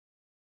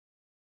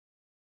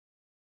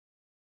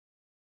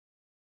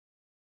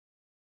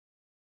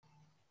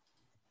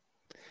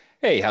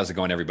Hey, how's it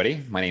going,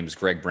 everybody? My name is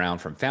Greg Brown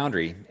from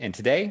Foundry, and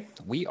today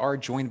we are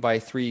joined by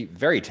three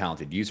very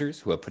talented users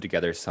who have put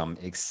together some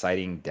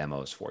exciting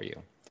demos for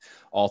you.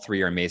 All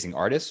three are amazing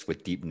artists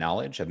with deep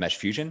knowledge of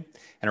MeshFusion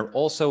and are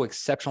also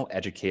exceptional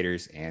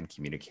educators and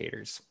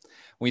communicators.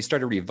 When we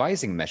started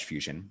revising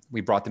MeshFusion,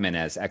 we brought them in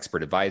as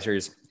expert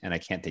advisors, and I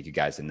can't thank you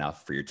guys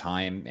enough for your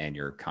time and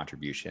your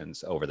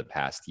contributions over the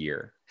past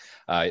year.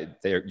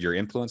 Your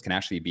influence can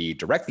actually be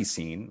directly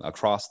seen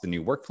across the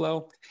new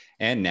workflow,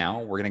 and now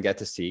we're going to get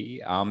to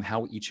see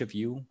how each of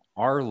you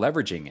are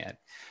leveraging it.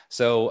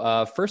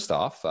 So first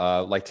off,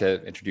 I'd like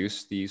to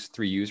introduce these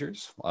three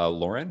users,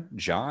 Lauren,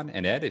 John,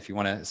 and Ed. If you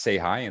want to say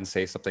hi and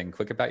say something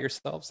quick about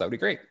yourselves, that would be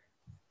great.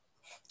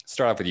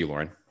 Start off with you,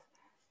 Lauren.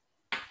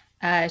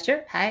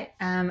 Sure. Hi.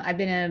 I've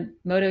been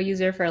a Modo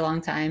user for a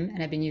long time,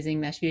 and I've been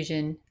using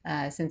MeshFusion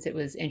since it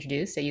was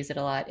introduced. I use it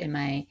a lot in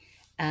my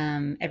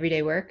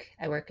everyday work.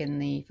 I work in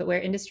the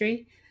footwear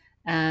industry.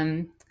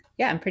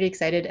 Yeah, I'm pretty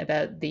excited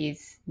about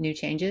these new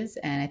changes,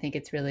 and I think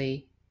it's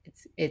really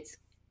it's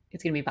going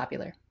to be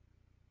popular.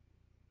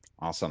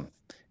 Awesome.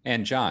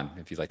 And John,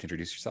 if you'd like to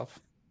introduce yourself.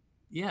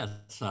 Yes,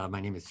 my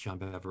name is John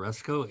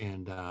Bavaresco,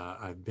 and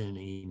I've been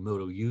a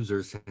Modo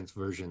user since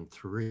version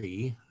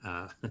 3,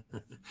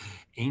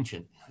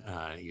 ancient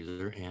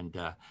user, and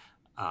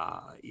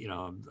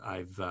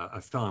I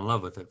fell in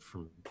love with it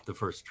from the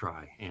first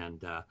try,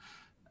 and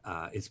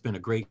it's been a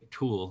great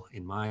tool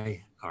in my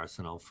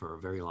arsenal for a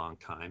very long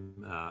time.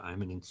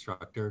 I'm an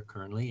instructor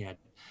currently at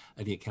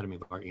the Academy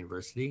of Art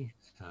University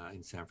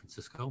in San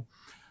Francisco,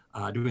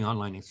 doing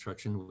online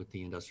instruction with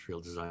the Industrial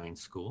Design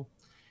School.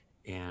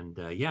 And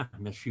yeah,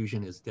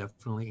 MeshFusion is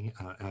definitely,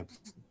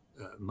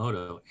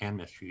 Modo and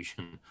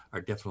MeshFusion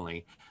are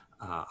definitely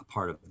a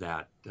part of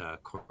that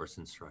course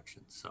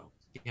instruction. So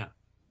yeah.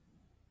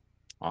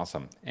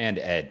 Awesome. And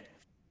Ed.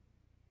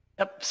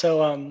 Yep.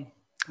 So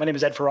my name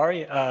is Ed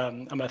Ferrari.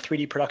 I'm a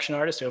 3D production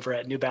artist over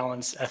at New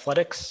Balance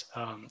Athletics.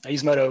 I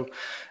use Modo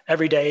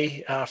every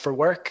day for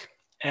work,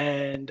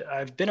 and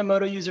I've been a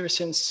Modo user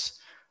since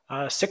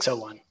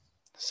 6.01.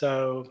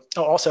 So,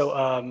 also,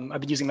 I've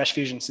been using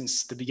MeshFusion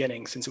since the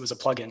beginning, since it was a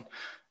plugin,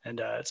 and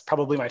it's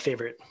probably my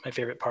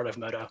favorite part of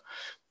Modo.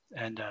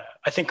 And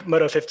I think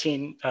Modo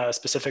 15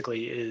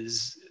 specifically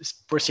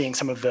we're seeing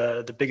some of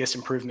the biggest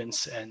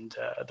improvements and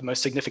the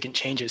most significant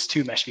changes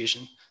to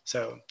MeshFusion.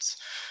 So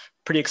it's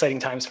pretty exciting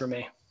times for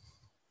me.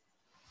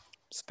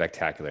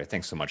 Spectacular.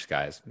 Thanks so much,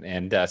 guys.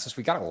 And since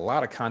we got a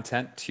lot of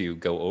content to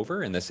go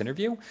over in this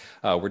interview,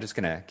 we're just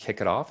going to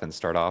kick it off and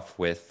start off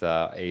with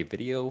a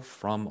video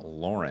from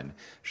Lauren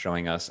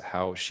showing us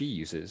how she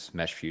uses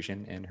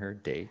MeshFusion in her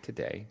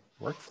day-to-day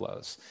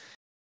workflows.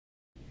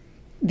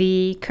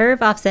 The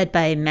curve offset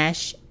by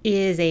mesh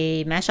is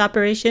a mesh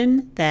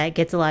operation that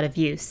gets a lot of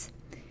use.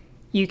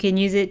 You can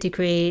use it to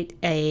create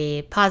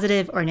a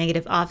positive or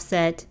negative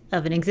offset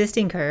of an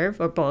existing curve,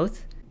 or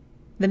both.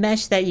 The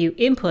mesh that you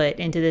input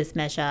into this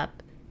mesh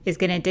op is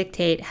going to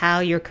dictate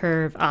how your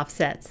curve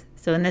offsets.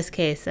 So in this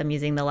case, I'm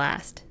using the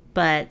last.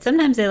 But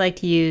sometimes I like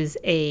to use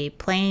a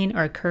plane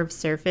or curved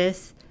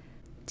surface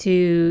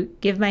to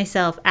give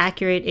myself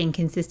accurate and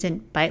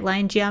consistent bite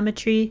line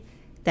geometry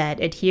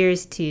that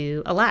adheres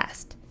to a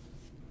last.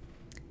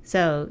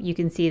 So you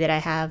can see that I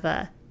have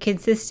a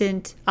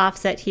consistent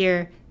offset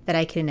here that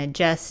I can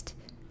adjust.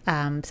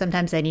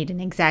 Sometimes I need an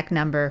exact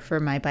number for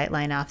my bite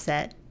line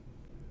offset.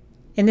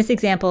 In this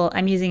example,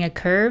 I'm using a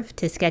curve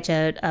to sketch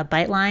out a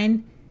bite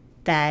line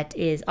that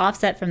is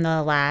offset from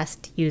the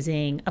last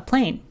using a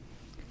plane.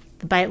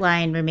 The bite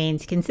line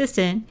remains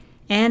consistent,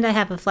 and I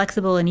have a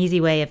flexible and easy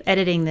way of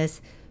editing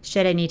this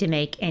should I need to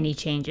make any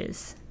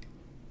changes.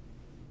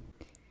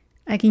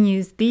 I can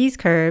use these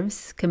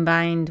curves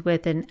combined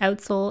with an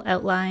outsole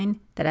outline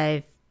that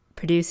I've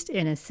produced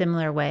in a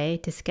similar way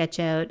to sketch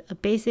out a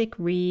basic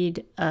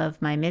read of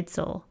my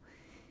midsole.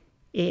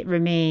 It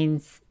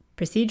remains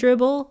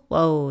procedurable,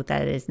 whoa,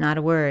 that is not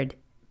a word,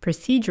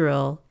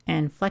 procedural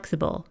and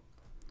flexible.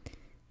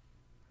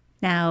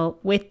 Now,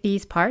 with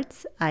these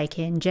parts, I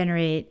can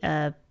generate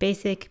a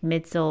basic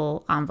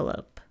midsole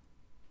envelope.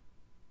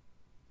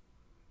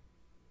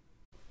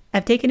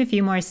 I've taken a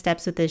few more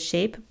steps with this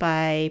shape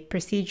by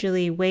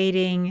procedurally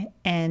weighting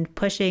and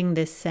pushing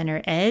this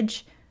center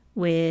edge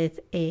with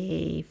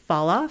a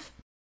fall off.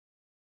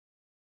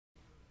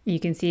 You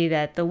can see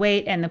that the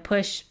weight and the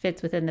push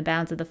fits within the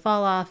bounds of the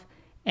fall off.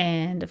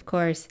 And of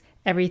course,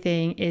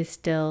 everything is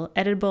still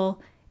editable,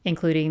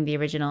 including the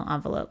original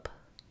envelope.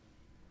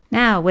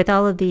 Now, with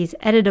all of these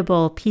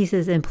editable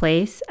pieces in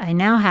place, I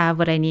now have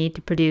what I need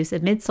to produce a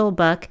midsole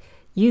buck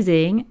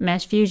using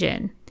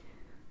MeshFusion.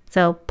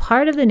 So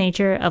part of the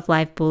nature of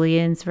live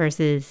booleans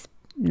versus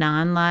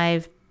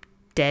non-live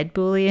dead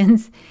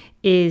booleans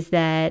is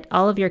that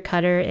all of your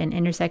cutter and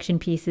intersection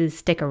pieces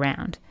stick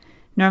around.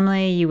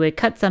 Normally, you would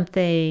cut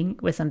something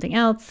with something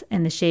else,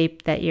 and the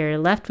shape that you're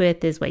left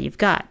with is what you've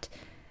got.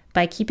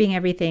 By keeping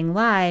everything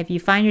live, you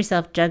find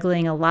yourself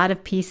juggling a lot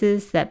of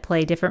pieces that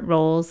play different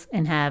roles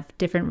and have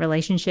different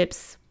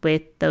relationships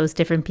with those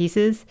different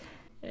pieces.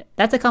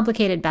 That's a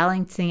complicated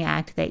balancing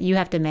act that you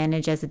have to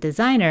manage as a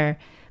designer,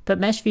 but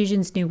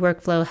MeshFusion's new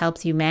workflow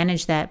helps you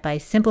manage that by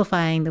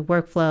simplifying the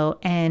workflow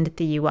and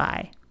the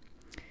UI.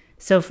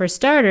 So for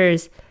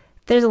starters,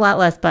 there's a lot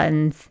less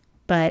buttons,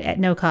 but at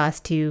no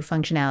cost to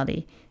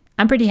functionality.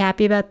 I'm pretty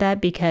happy about that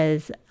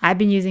because I've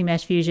been using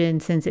MeshFusion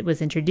since it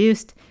was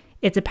introduced.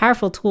 It's a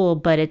powerful tool,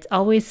 but it's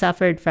always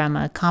suffered from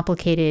a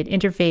complicated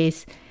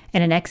interface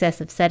and an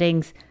excess of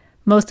settings,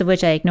 most of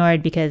which I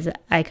ignored because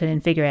I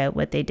couldn't figure out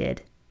what they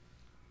did.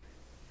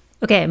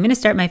 Okay, I'm going to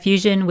start my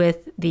fusion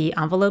with the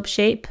envelope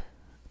shape.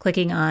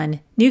 Clicking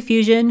on New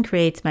Fusion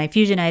creates my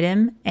fusion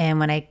item, and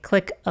when I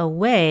click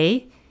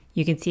away,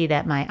 you can see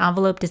that my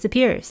envelope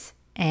disappears.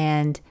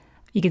 And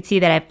you can see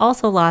that I've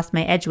also lost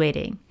my edge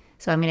weighting.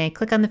 So I'm going to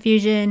click on the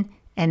fusion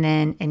and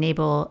then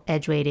enable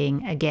edge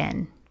weighting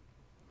again.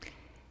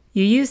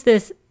 You use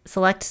this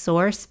select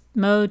source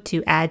mode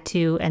to add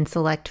to and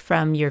select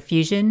from your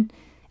fusion.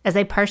 As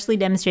I partially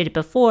demonstrated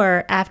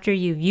before, after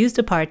you've used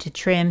a part to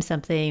trim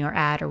something or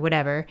add or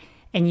whatever,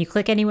 and you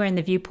click anywhere in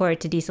the viewport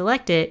to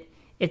deselect it,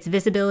 its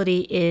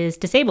visibility is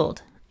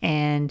disabled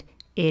and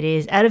it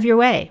is out of your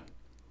way.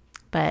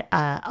 But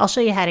I'll show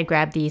you how to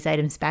grab these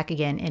items back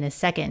again in a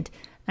second.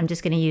 I'm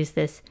just going to use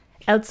this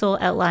outsole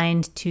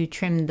outlined to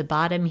trim the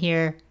bottom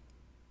here.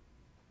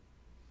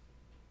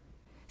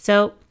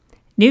 So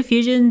new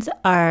fusions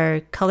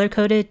are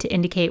color-coded to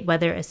indicate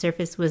whether a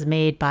surface was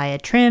made by a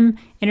trim,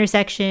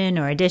 intersection,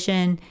 or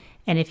addition.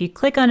 And if you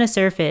click on a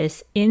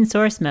surface in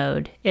source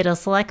mode, it'll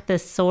select the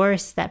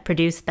source that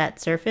produced that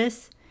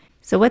surface.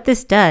 So what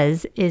this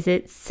does is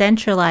it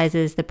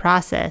centralizes the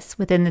process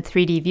within the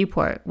 3D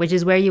viewport, which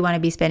is where you want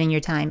to be spending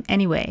your time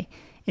anyway,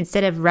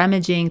 instead of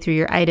rummaging through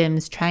your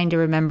items trying to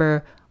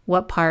remember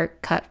what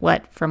part cut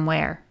what from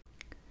where.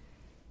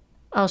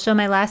 I'll show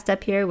my last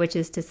step here, which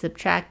is to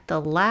subtract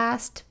the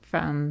last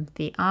from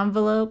the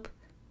envelope,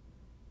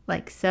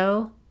 like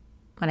so.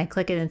 When I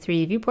click it in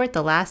 3D viewport,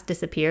 the last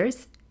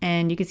disappears,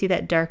 and you can see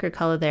that darker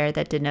color there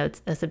that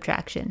denotes a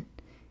subtraction.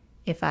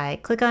 If I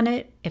click on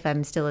it, if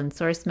I'm still in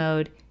source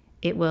mode,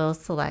 it will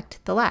select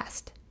the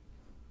last.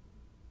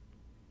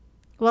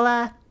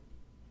 Voila!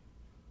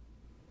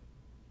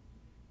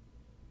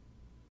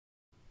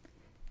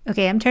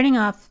 Okay, I'm turning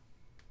off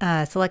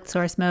select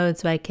source mode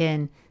so I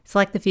can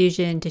select the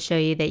fusion to show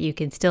you that you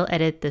can still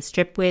edit the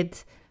strip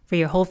width for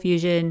your whole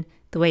fusion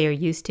the way you're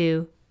used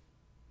to.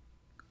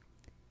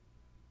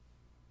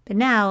 But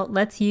now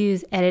let's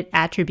use edit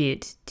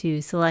attribute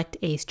to select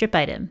a strip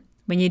item.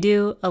 When you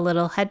do, a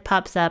little head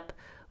pops up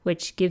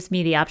which gives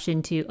me the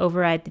option to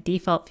override the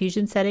default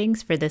fusion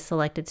settings for this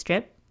selected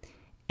strip.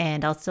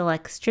 And I'll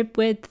select strip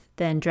width,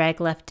 then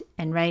drag left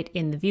and right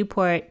in the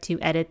viewport to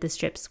edit the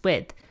strip's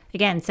width.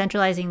 Again,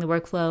 centralizing the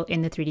workflow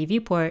in the 3D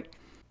viewport.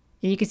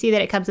 And you can see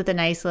that it comes with a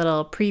nice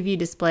little preview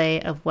display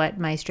of what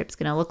my strip's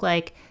going to look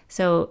like.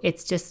 So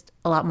it's just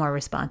a lot more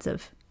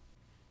responsive.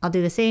 I'll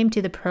do the same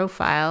to the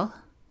profile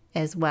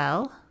as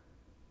well.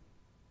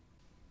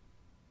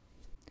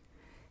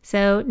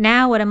 So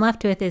now what I'm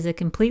left with is a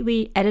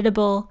completely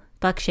editable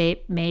buck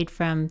shape made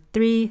from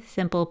 3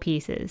 simple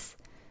pieces.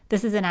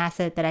 This is an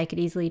asset that I could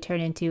easily turn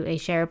into a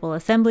shareable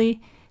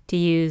assembly to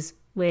use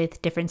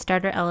with different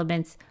starter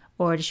elements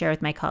or to share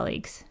with my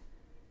colleagues.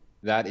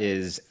 That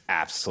is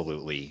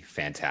absolutely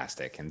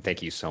fantastic, and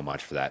thank you so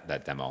much for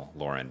that demo,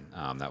 Lauren.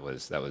 That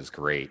was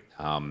great.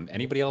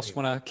 Anybody else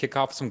want to kick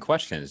off some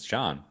questions,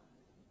 John?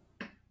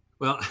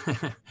 Well,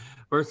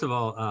 first of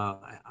all,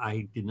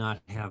 I did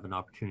not have an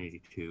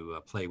opportunity to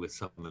play with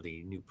some of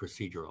the new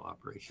procedural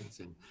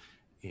operations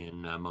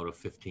in Modo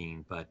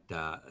 15, but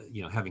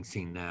you know, having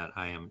seen that,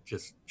 I am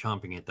just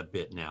chomping at the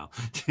bit now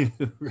to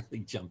really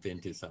jump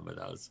into some of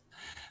those.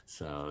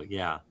 So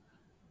yeah.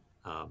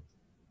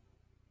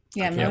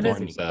 Yeah,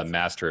 Lauren's a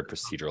master at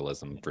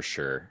proceduralism for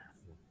sure.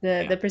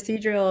 The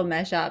procedural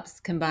mesh ops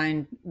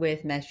combined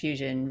with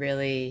MeshFusion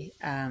really,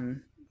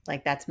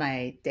 like that's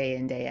my day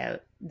in, day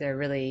out. They're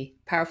really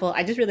powerful.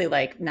 I just really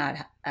like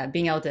not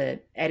being able to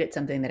edit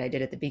something that I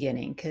did at the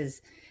beginning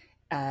because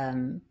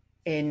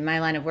in my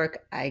line of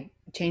work,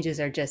 changes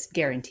are just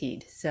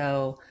guaranteed.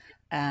 So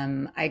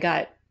I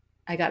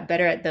got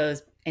better at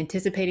those,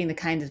 anticipating the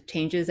kinds of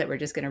changes that were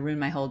just going to ruin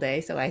my whole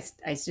day. So I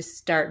just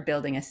start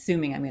building,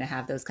 assuming I'm going to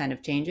have those kind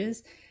of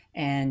changes.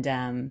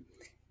 And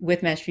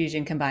with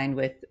MeshFusion combined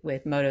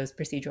with Modo's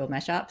procedural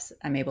mesh ops,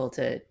 I'm able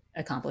to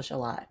accomplish a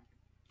lot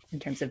in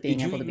terms of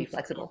being able to be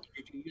flexible.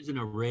 Did you use an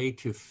array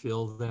to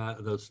fill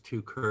those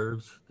 2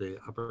 curves, the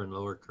upper and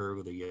lower curve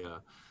of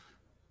the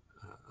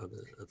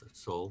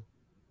sole?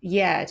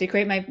 Yeah, to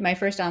create my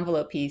first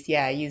envelope piece,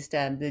 yeah, I used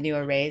the new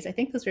arrays. I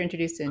think those were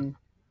introduced in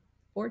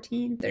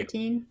 14,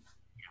 13.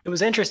 It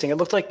was interesting. It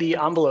looked like the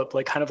envelope,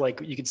 like kind of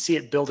like you could see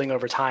it building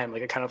over time,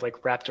 like it kind of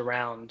like wrapped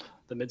around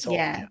the midsole.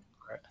 Yeah.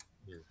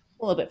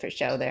 A little bit for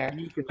show there.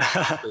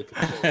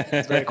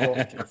 It's very cool.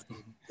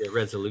 The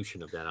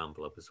resolution of that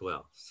envelope as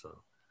well. So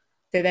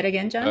say that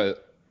again, John. I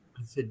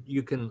said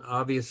you can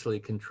obviously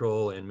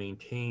control and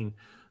maintain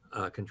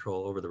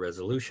control over the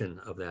resolution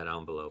of that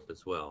envelope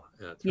as well.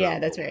 Yeah,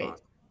 that's right.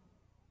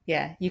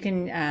 Yeah, you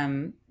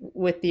can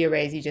with the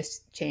arrays, you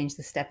just change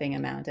the stepping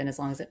amount, and as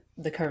long as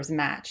the curves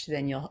match,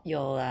 then you'll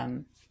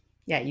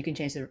yeah, you can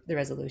change the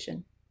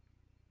resolution.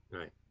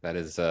 Right. That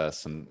is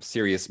some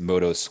serious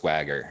Moto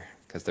swagger,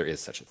 because there is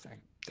such a thing.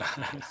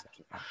 Definitely is such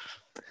a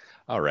thing.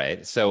 All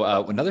right. So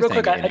another Real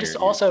quick, thing I in just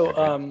your also yeah,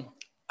 go ahead.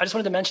 I just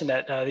wanted to mention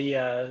that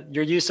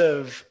your use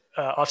of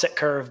offset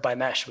curve by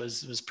mesh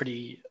was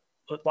pretty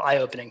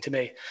eye-opening to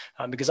me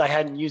because I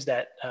hadn't used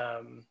that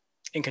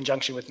in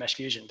conjunction with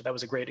MeshFusion, but that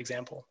was a great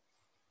example.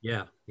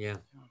 Yeah. Yeah.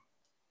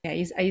 Yeah,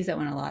 I use that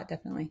one a lot,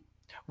 definitely.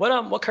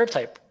 What curve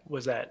type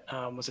was that?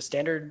 Was it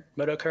standard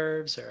Modo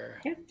curves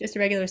or Yeah, just a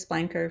regular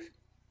spline curve.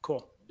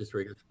 cool? Just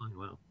regular spline.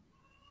 Wow.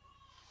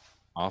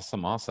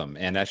 Awesome, awesome.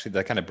 And actually,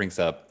 that kind of brings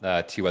up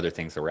two other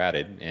things that were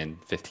added in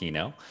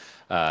 15.0.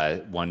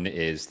 One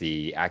is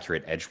the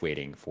accurate edge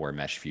weighting for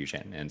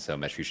MeshFusion. And so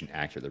MeshFusion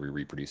accurately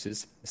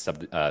reproduces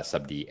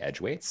sub-D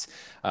edge weights.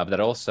 But that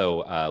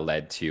also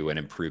led to an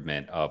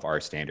improvement of our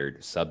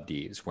standard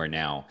sub-Ds, where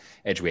now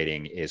edge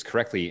weighting is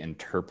correctly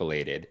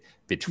interpolated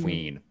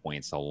between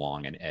points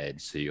along an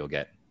edge. So you'll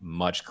get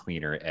much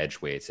cleaner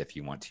edge weights if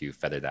you want to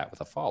feather that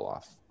with a fall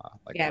off,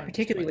 like Yeah, Lauren was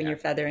particularly when pointing you're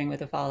out. feathering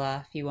with a fall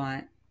off, you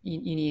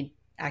need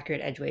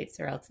accurate edge weights,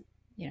 or else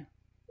you know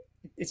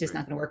it's just Right.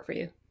 not going to work for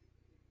you.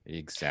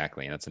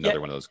 Exactly. And that's Yeah,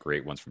 another one of those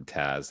great ones from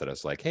Taz that I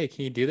was like, hey,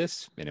 can you do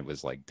this? And it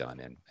was like done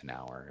in an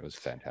hour. It was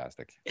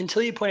fantastic.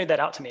 until you pointed that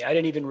out to me, I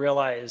didn't even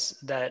realize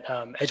that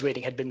edge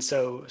weighting had been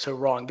so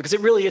wrong because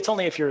it's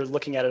only if you're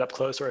looking at it up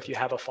close or if you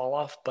have a fall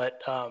off.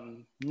 But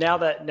now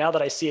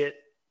that I see it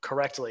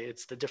correctly,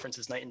 it's the difference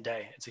is night and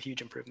day. It's a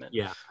huge improvement.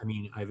 Yeah. I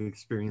mean, I've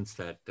experienced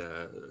that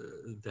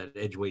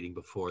edge weighting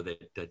before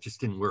that just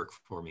didn't work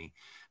for me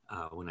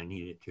when I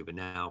needed it to. But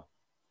now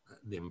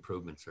the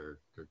improvements are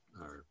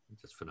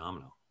just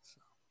phenomenal. So.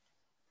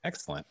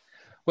 Excellent.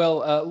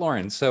 Well,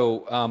 Lauren,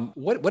 so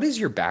what is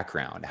your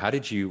background? How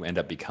did you end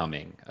up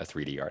becoming a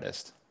 3D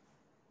artist?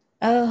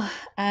 Oh,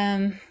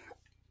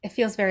 it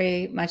feels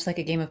very much like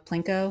a game of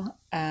Plinko.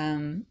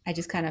 I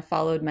just kind of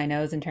followed my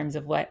nose in terms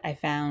of what I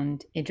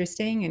found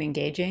interesting and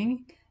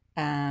engaging.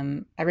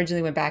 I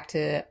originally went back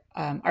to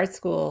art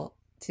school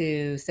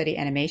to study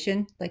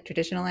animation, like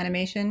traditional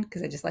animation,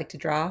 because I just like to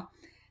draw.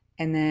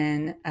 And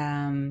then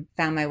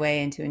found my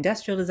way into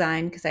industrial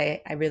design because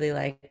I really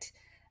liked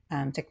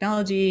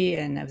technology,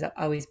 and I was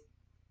always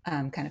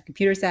kind of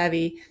computer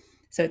savvy.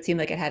 So it seemed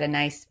like it had a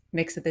nice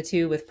mix of the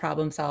two with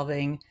problem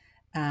solving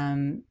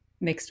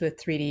mixed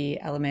with 3D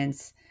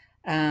elements.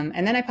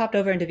 And then I popped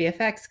over into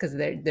VFX because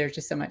there's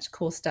just so much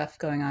cool stuff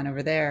going on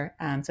over there.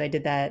 So I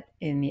did that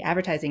in the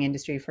advertising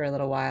industry for a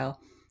little while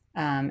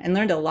and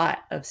learned a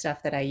lot of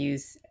stuff that I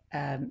use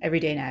every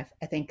day now.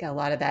 I think a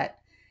lot of that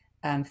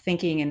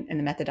thinking and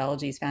the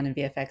methodologies found in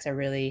VFX are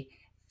really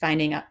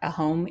finding a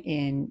home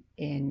in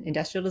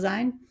industrial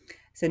design.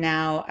 So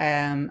now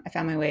I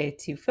found my way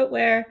to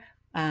footwear,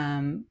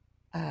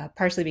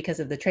 partially because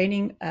of the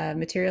training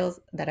materials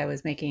that I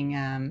was making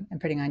and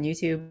putting on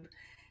YouTube.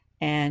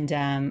 And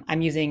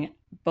I'm using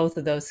both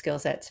of those skill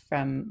sets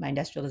from my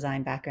industrial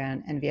design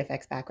background and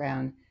VFX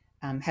background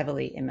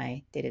heavily in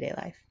my day-to-day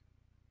life.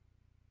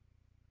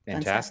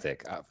 Fun stuff.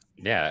 Fantastic.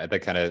 Yeah, that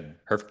kind of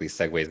perfectly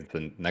segues into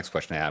the next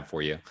question I have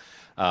for you.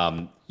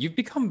 You've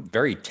become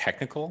very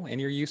technical in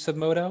your use of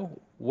Modo.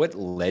 What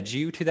led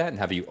you to that, and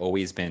have you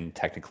always been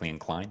technically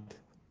inclined?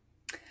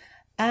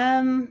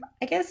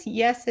 I guess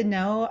yes and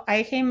no.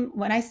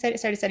 When I started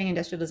studying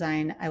industrial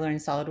design, I learned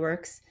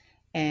SolidWorks.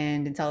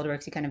 And in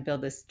SolidWorks, you kind of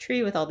build this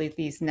tree with all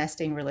these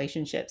nesting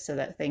relationships so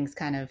that things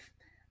kind of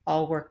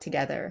all work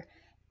together.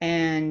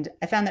 And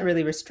I found that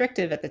really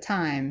restrictive at the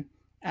time,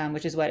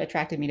 which is what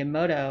attracted me to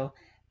Modo.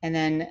 And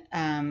then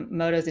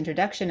Modo's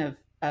introduction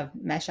of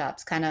mesh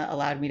ops kind of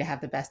allowed me to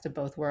have the best of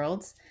both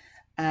worlds.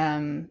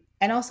 And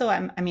also,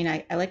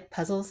 I like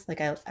puzzles.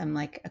 Like I'm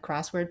like a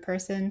crossword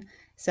person.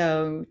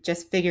 So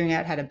just figuring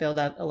out how to build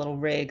out a little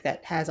rig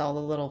that has all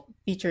the little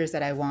features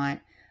that I want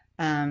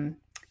um,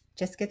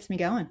 just gets me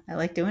going. I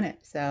like doing it.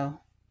 So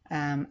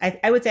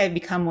I would say I've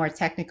become more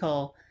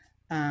technical,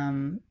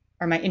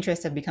 or my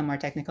interests have become more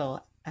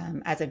technical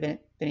as I've been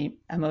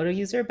a Modo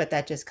user, but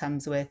that just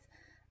comes with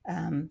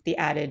the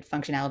added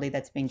functionality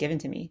that's been given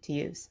to me to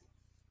use.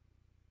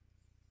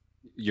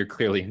 You're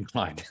clearly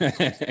inclined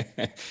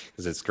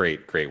because it's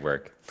great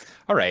work.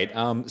 All right.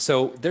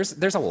 So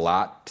there's a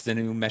lot to the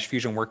new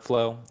MeshFusion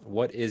workflow.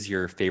 What is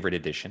your favorite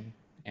addition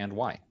and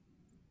why?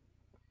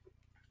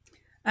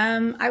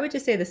 I would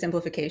just say the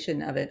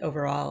simplification of it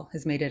overall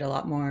has made it a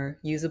lot more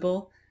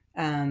usable.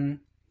 Um,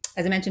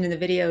 as I mentioned in the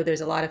video,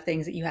 there's a lot of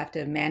things that you have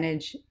to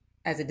manage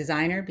as a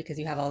designer because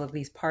you have all of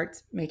these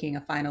parts making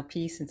a final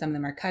piece, and some of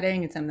them are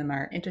cutting and some of them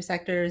are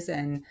intersectors,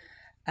 and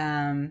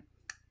um,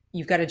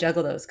 you've got to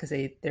juggle those because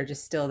they're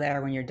just still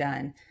there when you're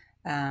done.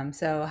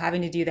 So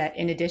having to do that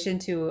in addition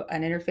to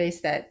an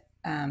interface that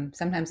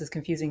sometimes is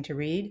confusing to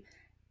read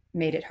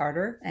made it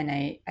harder. And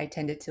I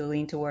tended to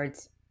lean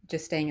towards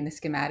just staying in the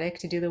schematic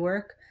to do the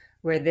work,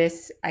 where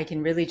this, I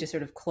can really just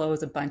sort of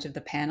close a bunch of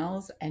the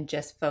panels and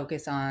just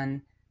focus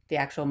on the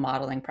actual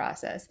modeling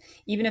process.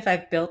 Even if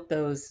I've built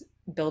those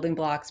building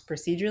blocks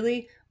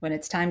procedurally, when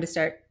it's time to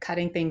start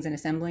cutting things and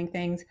assembling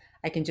things,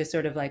 I can just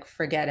sort of like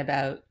forget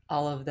about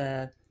all of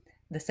the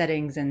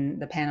settings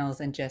and the panels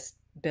and just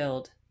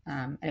build.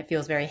 And it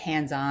feels very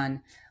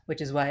hands-on,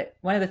 which is what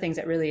one of the things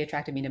that really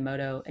attracted me to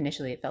Modo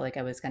initially. It felt like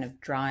I was kind of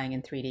drawing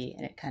in 3D,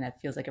 and it kind of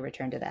feels like a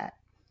return to that.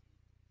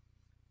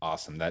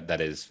 Awesome.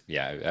 That is,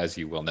 yeah, as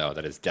you will know,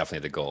 that is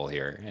definitely the goal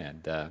here,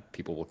 and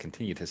people will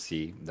continue to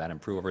see that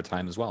improve over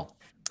time as well.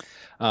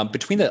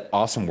 Between the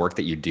awesome work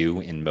that you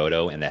do in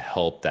Modo and the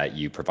help that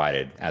you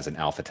provided as an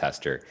alpha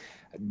tester,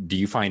 do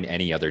you find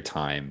any other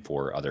time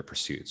for other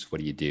pursuits? What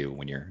do you do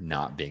when you're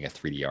not being a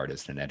 3D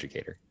artist and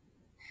educator?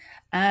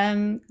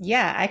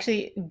 Yeah,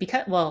 actually,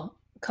 because, well,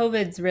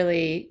 COVID's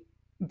really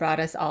brought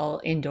us all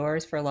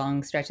indoors for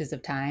long stretches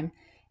of time.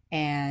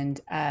 And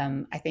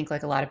I think,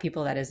 like a lot of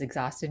people, that has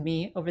exhausted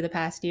me over the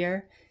past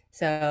year.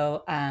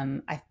 So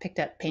I've picked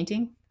up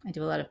painting. I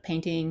do a lot of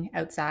painting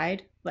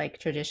outside, like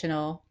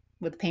traditional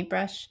with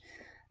paintbrush,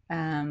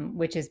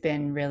 which has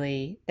been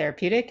really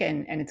therapeutic,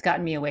 and it's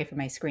gotten me away from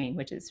my screen,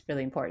 which is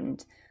really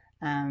important.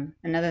 And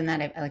other than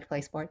that, I like to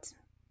play sports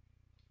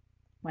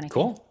when I can.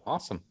 Cool.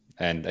 Awesome.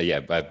 And yeah,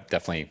 I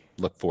definitely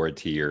look forward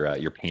to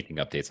your painting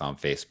updates on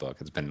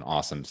Facebook. It's been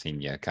awesome seeing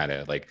you kind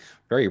of like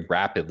very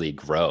rapidly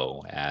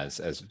grow as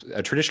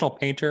a traditional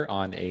painter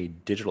on a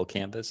digital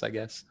canvas, I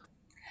guess.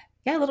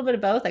 Yeah, a little bit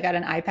of both. I got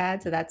an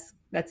iPad, so that's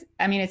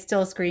I mean, it's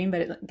still a screen,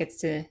 but it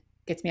gets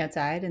me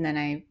outside. And then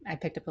I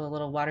picked up a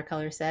little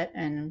watercolor set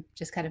and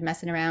just kind of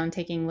messing around,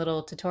 taking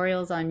little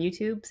tutorials on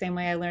YouTube, same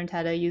way I learned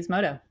how to use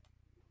Modo.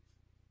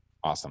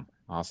 Awesome.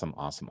 Awesome.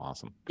 Awesome.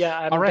 Awesome. Yeah,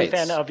 I'm All a right. big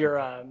fan of your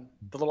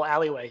the little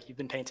alleyway you've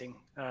been painting.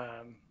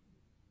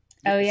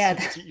 Oh yeah,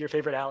 it's your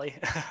favorite alley.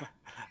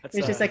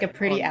 there's just like a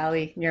pretty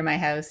alley near my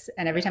house,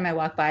 and every time I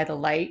walk by the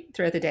light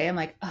throughout the day, I'm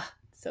like, oh,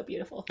 it's so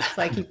beautiful.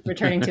 So I keep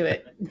returning to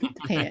it to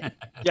paint it.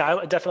 Yeah,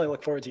 I definitely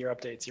look forward to your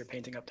updates, your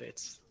painting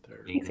updates.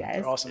 Thanks, guys.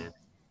 They're awesome.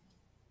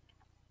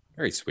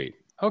 Very sweet.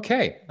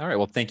 Okay. All right.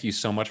 Well, thank you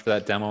so much for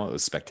that demo. It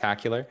was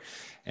spectacular.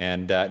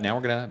 And now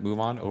we're going to move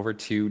on over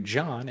to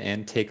John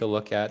and take a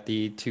look at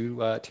the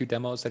two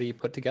demos that he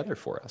put together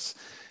for us.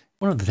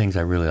 One of the things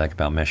I really like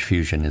about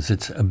MeshFusion is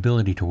its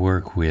ability to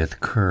work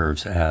with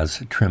curves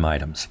as trim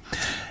items.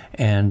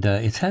 And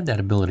it's had that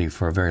ability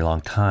for a very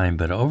long time,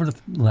 but over the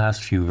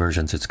last few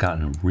versions, it's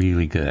gotten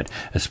really good,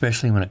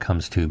 especially when it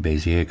comes to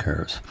Bezier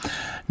curves.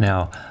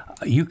 Now,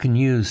 you can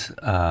use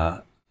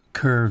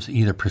curves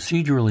either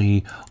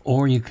procedurally,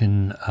 or you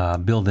can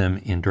build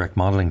them in direct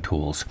modeling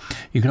tools.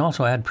 You can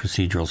also add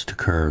procedurals to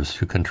curves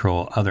to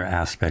control other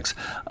aspects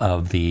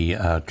of the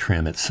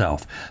trim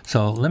itself.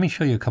 So let me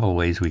show you a couple of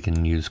ways we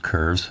can use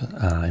curves.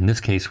 In this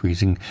case, we're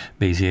using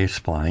Bezier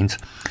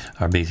splines,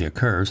 or Bezier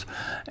curves.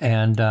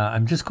 And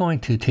I'm just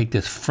going to take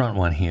this front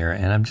one here,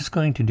 and I'm just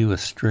going to do a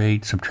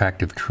straight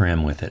subtractive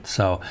trim with it.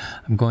 So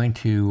I'm going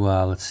to,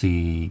 let's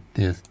see,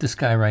 this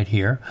guy right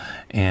here,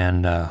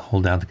 and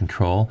hold down the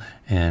control,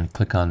 and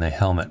click on the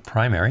helmet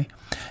primary,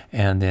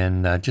 and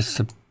then just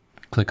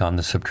click on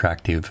the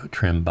subtractive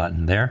trim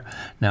button there.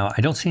 Now,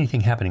 I don't see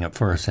anything happening at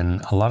first.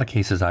 In a lot of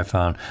cases, I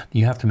found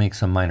you have to make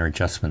some minor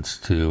adjustments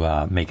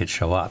to make it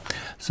show up.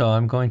 So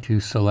I'm going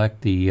to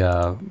select the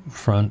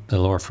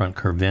lower front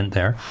curve vent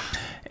there.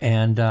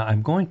 And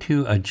I'm going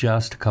to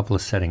adjust a couple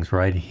of settings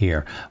right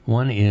here.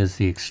 One is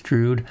the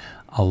extrude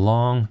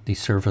along the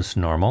surface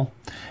normal,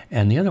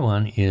 and the other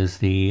one is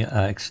the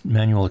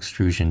manual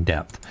extrusion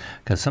depth,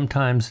 because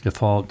sometimes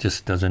default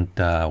just doesn't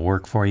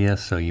work for you,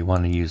 so you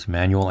want to use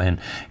manual, and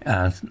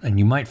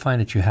you might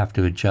find that you have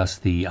to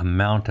adjust the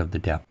amount of the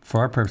depth. For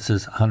our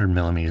purposes, 100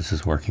 millimeters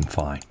is working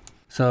fine.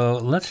 So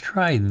let's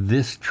try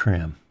this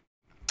trim.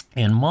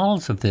 In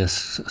models of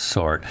this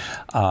sort,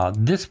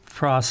 this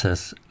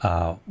process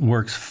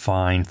works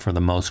fine for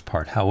the most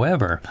part.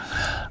 However,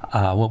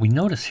 what we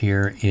notice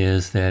here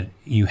is that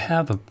you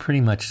have a pretty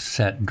much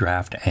set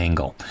draft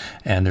angle,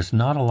 and there's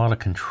not a lot of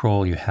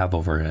control you have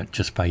over it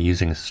just by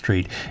using a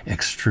straight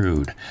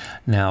extrude.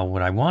 Now,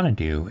 what I want to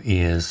do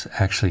is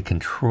actually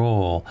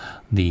control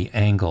the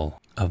angle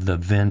of the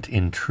vent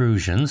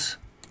intrusions.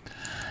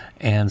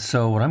 And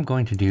so what I'm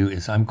going to do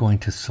is I'm going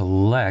to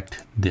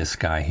select this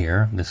guy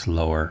here, this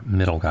lower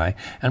middle guy,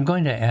 and I'm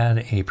going to add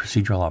a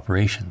procedural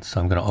operation.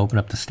 So I'm going to open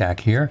up the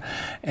stack here,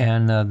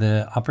 and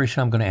the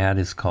operation I'm going to add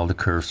is called a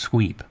curve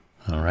sweep.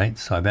 All right,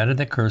 so I've added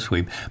that curve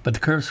sweep, but the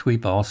curve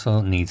sweep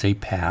also needs a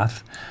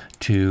path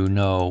to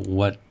know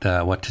what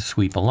to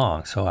sweep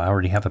along. So I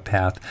already have a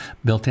path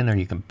built in there.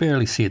 You can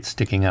barely see it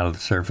sticking out of the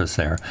surface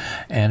there.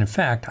 And in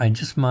fact, I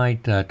just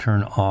might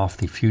turn off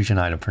the fusion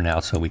item for now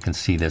so we can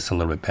see this a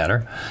little bit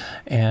better.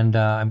 And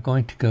I'm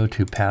going to go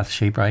to path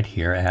shape right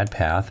here, add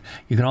path.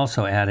 You can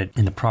also add it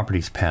in the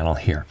properties panel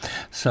here.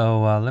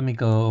 So let me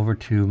go over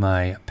to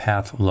my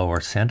path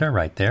lower center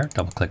right there,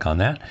 double click on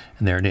that,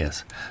 and there it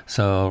is.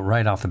 So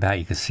right off the bat,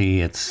 you can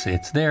see it's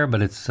there,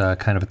 but it's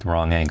kind of at the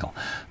wrong angle.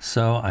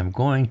 So I'm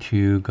going to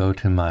go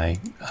to my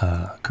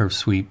curve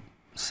sweep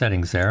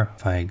settings there.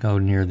 If I go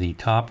near the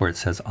top where it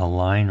says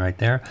align right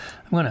there,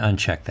 I'm going to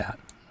uncheck that.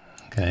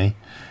 Okay,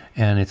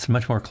 and it's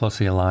much more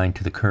closely aligned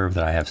to the curve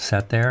that I have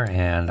set there,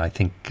 and I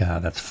think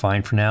that's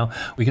fine for now.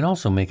 We can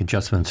also make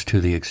adjustments to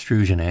the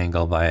extrusion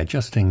angle by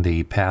adjusting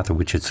the path at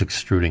which it's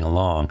extruding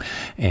along,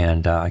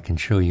 and I can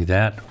show you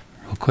that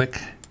real quick.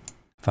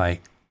 If I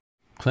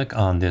click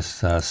on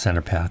this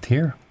center path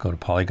here, go to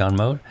polygon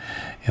mode.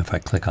 If I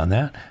click on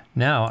that,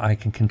 now I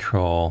can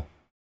control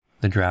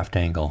the draft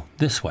angle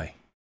this way.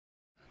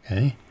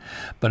 Okay,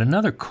 but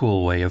another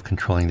cool way of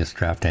controlling this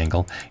draft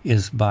angle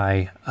is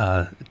by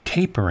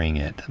tapering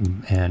it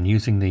and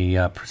using the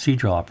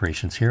procedural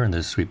operations here in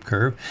the sweep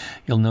curve.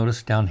 You'll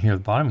notice down here at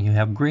the bottom you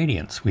have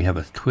gradients. We have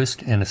a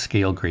twist and a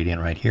scale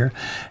gradient right here,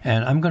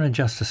 and I'm going to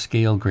adjust the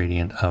scale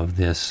gradient of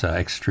this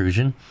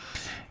extrusion,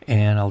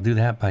 and I'll do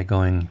that by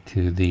going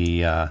to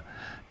the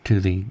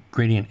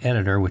gradient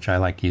editor, which I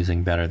like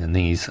using better than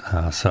these.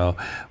 So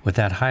with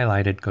that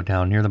highlighted, go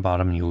down near the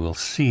bottom, you will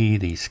see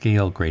the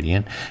scale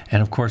gradient.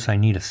 And of course I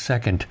need a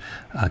second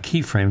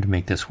keyframe to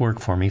make this work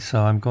for me.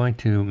 So I'm going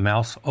to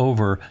mouse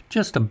over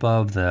just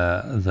above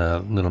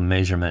the little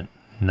measurement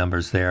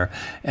numbers there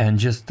and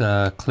just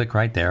click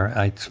right there.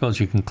 I suppose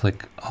you can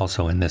click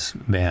also in this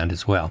band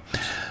as well.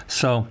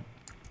 So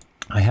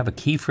I have a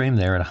keyframe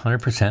there at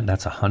 100%.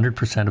 That's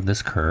 100% of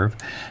this curve.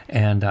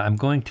 And I'm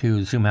going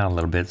to zoom out a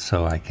little bit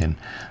so I can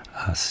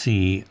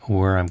see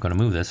where I'm going to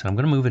move this. And I'm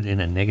going to move it in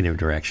a negative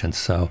direction.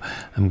 So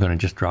I'm going to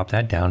just drop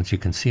that down. As you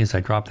can see, as I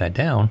drop that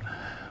down,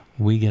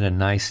 we get a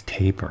nice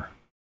taper.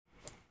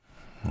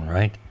 All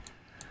right.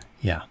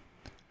 Yeah.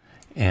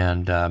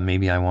 And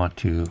maybe I want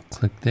to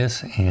click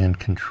this and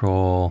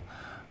control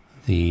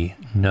the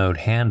node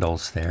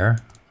handles there,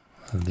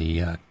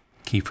 the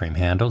keyframe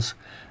handles.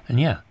 And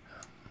yeah,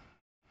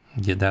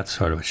 get that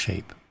sort of a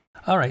shape.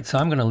 All right, so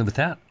I'm going to live with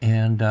that,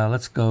 and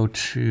let's go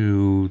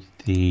to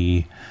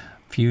the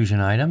fusion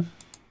item.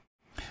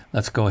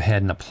 Let's go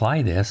ahead and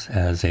apply this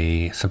as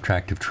a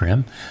subtractive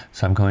trim.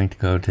 So I'm going to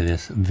go to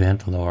this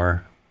vent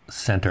lower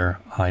center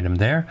item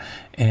there,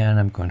 and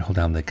I'm going to hold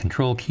down the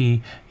control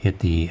key, hit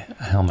the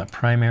helmet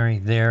primary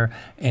there,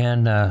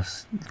 and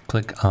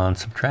click on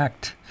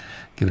subtract.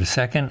 Give it a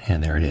second,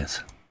 and there it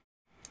is.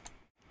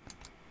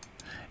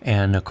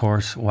 And of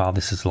course, while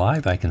this is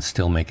live, I can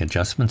still make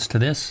adjustments to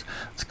this.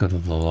 Let's go to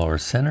the lower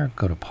center,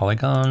 go to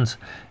polygons,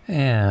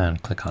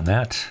 and click on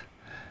that.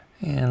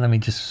 And let me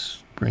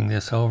just bring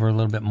this over a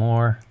little bit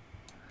more.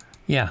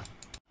 Yeah.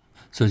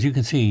 So as you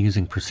can see,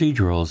 using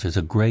procedurals is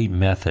a great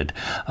method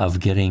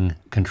of getting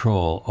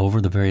control over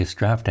the various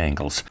draft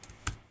angles.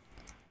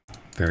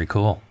 Very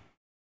cool.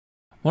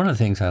 One of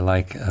the things I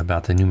like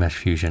about the new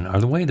MeshFusion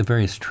are the way the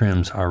various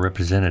trims are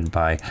represented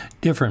by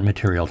different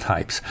material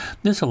types.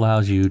 This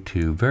allows you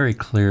to very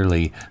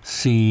clearly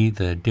see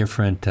the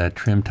different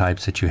trim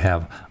types that you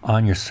have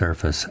on your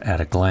surface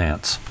at a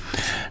glance.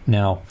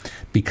 Now,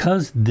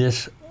 because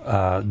these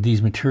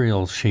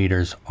material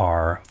shaders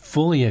are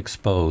fully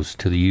exposed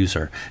to the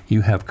user,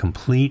 you have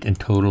complete and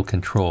total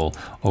control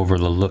over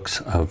the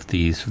looks of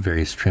these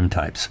various trim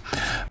types.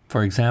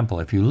 For example,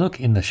 if you look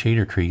in the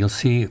shader tree, you'll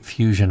see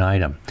fusion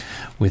item.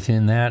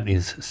 Within that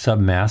is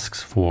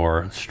submasks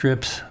for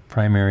strips,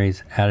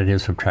 primaries,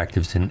 additives,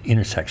 subtractives, and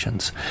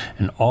intersections.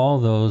 And all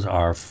those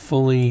are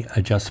fully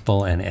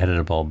adjustable and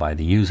editable by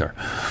the user.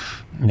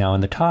 Now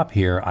in the top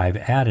here, I've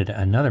added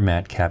another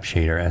matte cap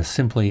shader as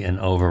simply an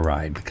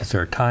override, because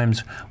there are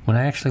times when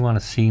I actually want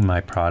to see my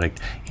product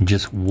in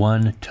just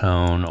one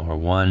tone or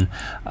one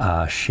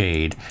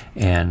shade.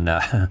 And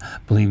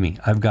believe me,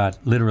 I've got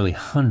literally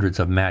hundreds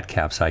of matte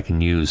caps I can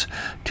use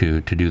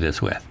to do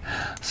this with.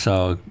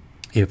 So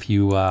if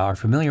you are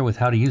familiar with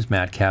how to use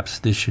matte caps,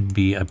 this should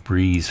be a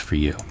breeze for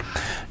you.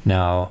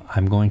 Now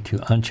I'm going to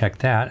uncheck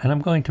that, and I'm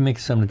going to make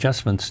some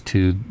adjustments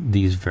to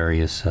these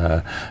various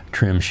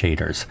trim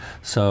shaders.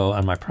 So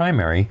on my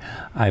primary,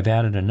 I've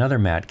added another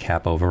matte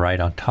cap override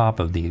on top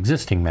of the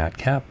existing matte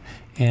cap,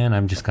 and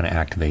I'm just going to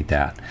activate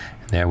that.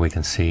 And there we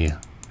can see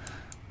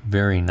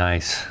very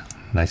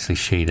nicely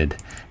shaded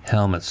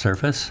helmet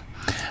surface.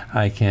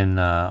 I can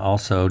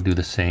also do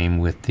the same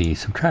with the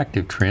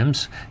subtractive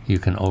trims. You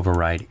can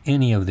override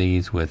any of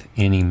these with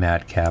any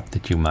matte cap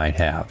that you might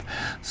have.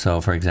 So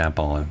for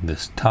example,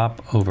 this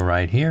top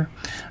override here,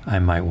 I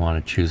might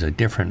want to choose a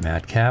different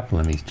matte cap.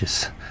 Let me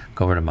just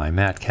go over to my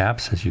matte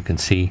caps. As you can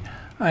see,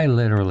 I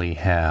literally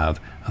have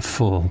a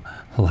full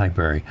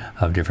library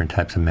of different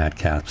types of matte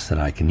caps that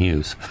I can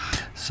use.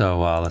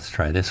 So let's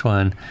try this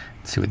one,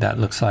 see what that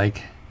looks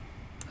like.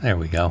 There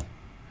we go.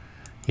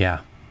 Yeah.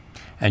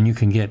 And you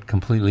can get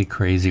completely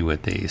crazy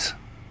with these.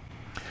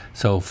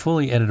 So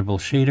fully editable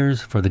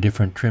shaders for the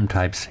different trim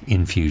types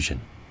in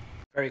Fusion.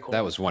 Very cool.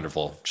 That was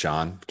wonderful,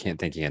 Sean. Can't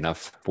thank you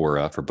enough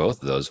for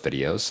both of those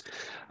videos.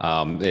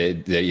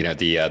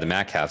 The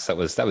matte caps, that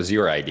was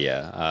your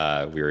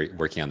idea. We were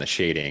working on the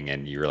shading,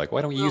 and you were like,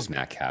 "Why don't we use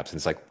matte caps?" And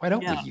it's like, "Why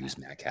don't we use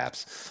matte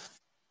caps?"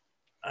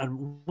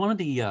 One of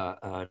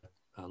the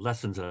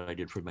lessons that I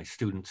did for my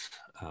students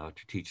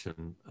to teach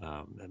them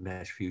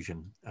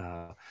MeshFusion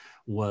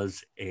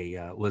was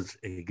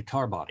a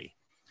guitar body.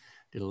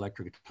 Did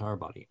electric guitar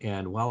body,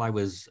 and while I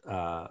was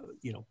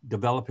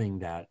developing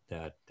that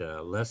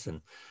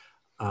lesson,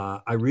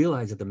 I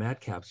realized that the matte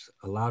caps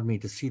allowed me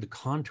to see the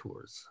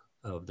contours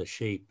of the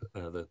shape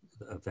of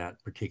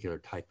that particular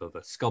type of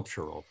a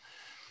sculptural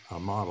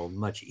model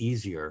much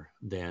easier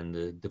than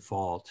the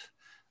default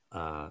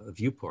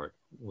viewport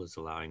was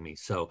allowing me.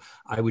 So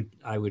I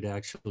would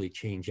actually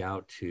change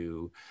out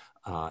to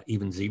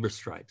even zebra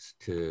stripes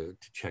to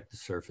check the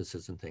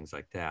surfaces and things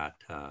like that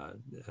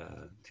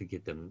to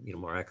get them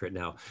more accurate.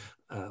 Now,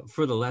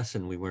 for the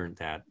lesson, we weren't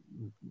that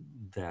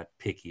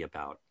picky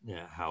about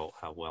how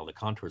well the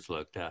contours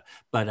looked,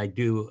 but I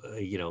do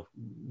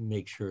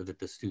make sure that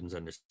the students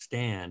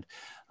understand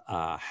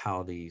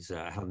how the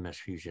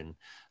MeshFusion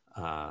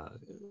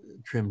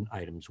trim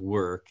items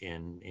work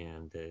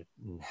and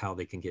how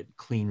they can get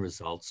clean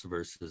results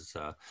versus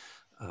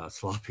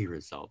sloppy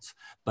results.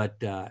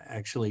 But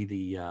actually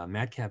the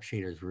madcap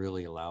shaders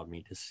really allowed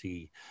me to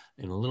see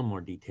in a little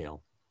more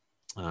detail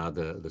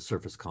the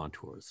surface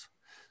contours.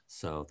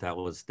 So that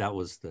was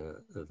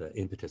the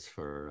impetus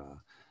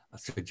for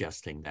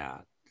suggesting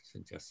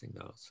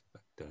those.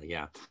 But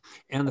yeah,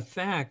 and the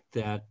fact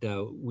that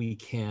we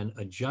can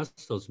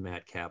adjust those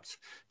matte caps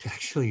to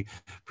actually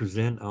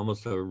present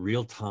almost a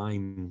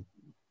real-time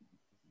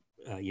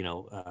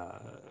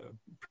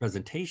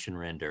presentation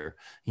render,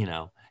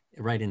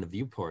 right in the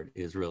viewport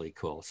is really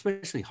cool,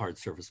 especially hard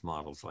surface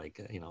models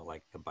like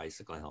like a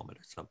bicycle helmet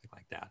or something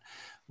like that,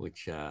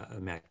 which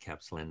matte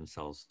caps lend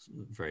themselves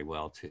very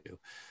well to.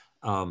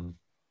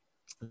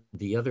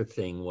 The other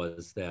thing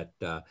was that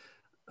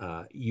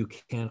you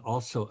can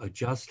also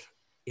adjust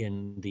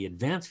in the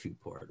advanced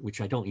viewport, which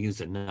I don't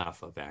use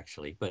enough of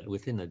actually, but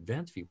within the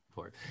advanced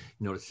viewport,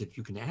 notice that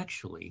you can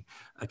actually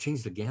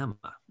change the gamma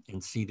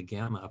and see the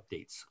gamma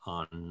updates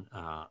on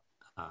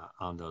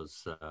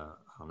those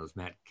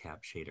matte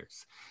cap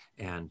shaders.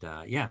 And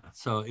yeah,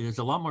 so there's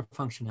a lot more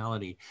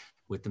functionality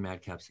with the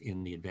matte caps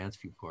in the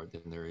advanced viewport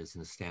than there is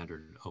in the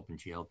standard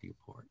OpenGL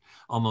viewport,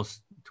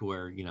 almost to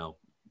where,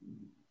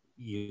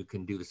 you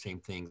can do the same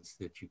things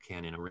that you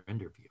can in a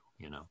render view,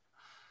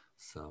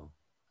 So,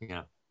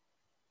 yeah.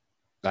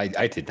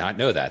 I did not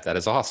know that. That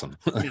is awesome.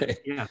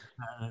 Yeah,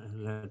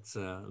 that's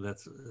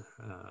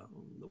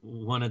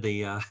one of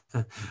the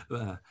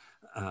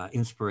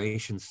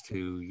inspirations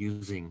to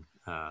using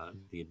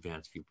the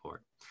advanced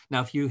viewport.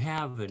 Now, if you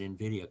have an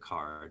NVIDIA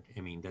card,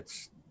 I mean,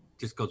 that's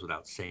just goes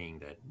without saying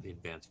that the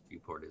advanced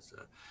viewport is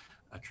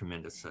a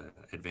tremendous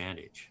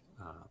advantage.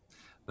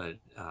 But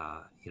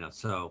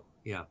so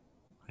yeah,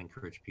 I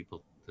encourage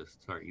people to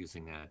start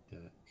using that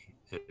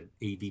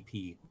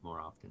AVP more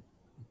often.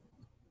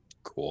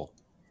 Cool.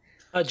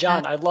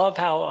 John, I love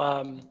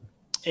how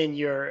in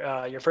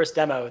your first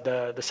demo,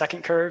 the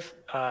second curve,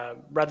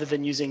 rather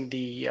than using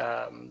the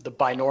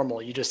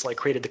binormal, you just like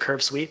created the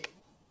curve sweep,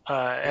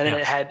 and then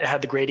it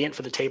had the gradient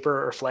for the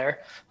taper or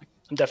flare.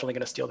 I'm definitely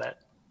going to steal that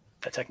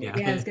technique.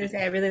 Yeah, I was going to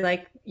say I really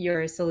like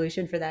your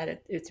solution for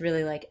that. It's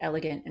really like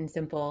elegant and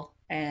simple,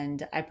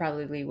 and I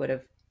probably would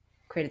have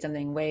created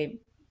something way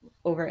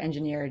over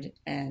engineered,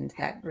 and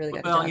that really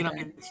got the job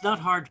done. It's not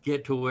hard to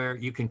get to where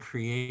you can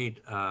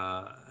create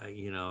a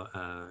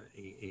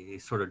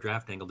sort of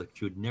draft angle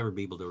that you would never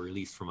be able to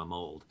release from a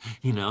mold,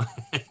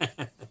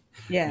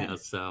 Yeah.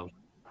 So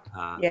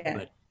yeah,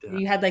 but,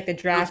 you had like the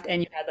draft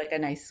and you had like a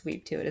nice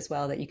sweep to it as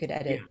well that you could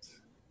edit. Yes.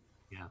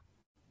 Yeah.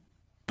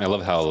 I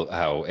love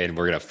how, and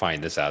we're going to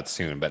find this out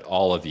soon, but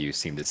all of you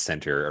seem to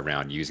center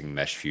around using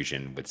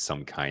MeshFusion with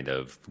some kind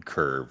of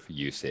curve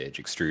usage,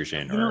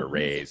 extrusion or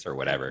arrays or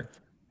whatever.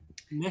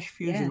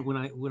 MeshFusion, when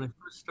I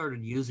first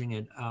started using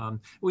it,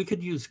 we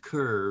could use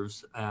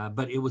curves,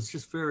 but it was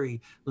just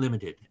very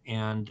limited,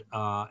 and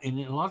a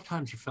lot of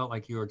times you felt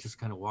like you were just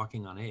kind of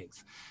walking on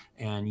eggs,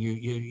 and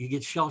you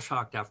get shell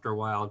shocked after a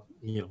while.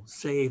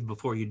 Save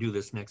before you do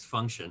this next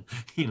function,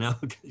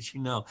 because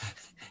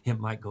it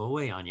might go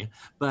away on you.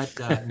 But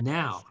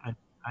now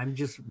I'm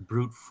just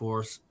brute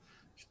force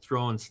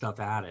throwing stuff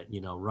at it,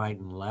 right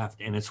and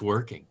left, and it's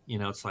working.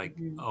 It's like,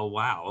 oh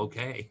wow,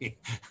 okay,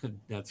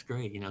 that's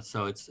great.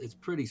 So it's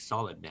pretty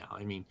solid now.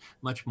 I mean,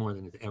 much more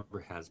than it ever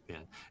has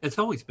been. It's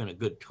always been a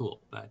good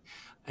tool,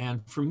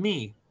 and for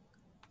me,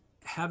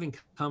 having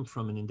come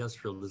from an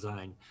industrial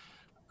design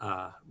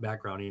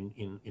background,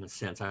 in a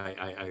sense,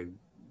 I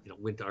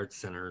went to art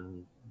center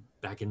and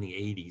back in the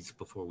 80s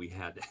before we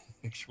had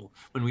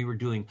when we were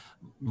doing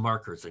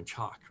markers and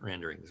chalk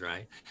renderings,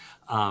 right?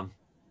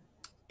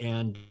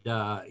 And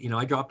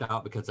I dropped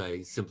out because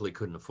I simply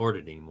couldn't afford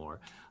it anymore.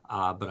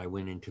 But I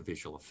went into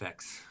visual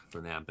effects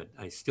for that. But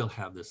I still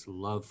have this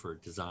love for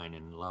design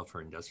and love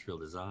for industrial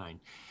design.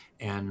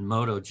 And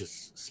Modo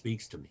just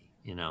speaks to me,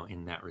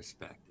 in that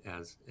respect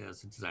as a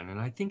designer. And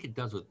I think it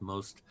does with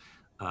most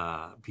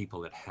people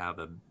that have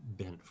a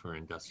bent for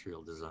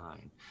industrial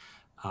design.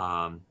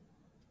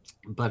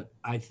 But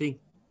I think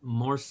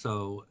more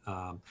so,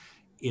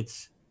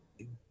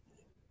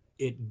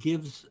 it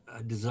gives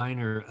a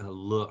designer a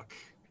look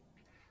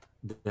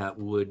that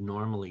would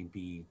normally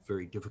be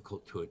very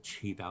difficult to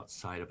achieve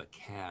outside of a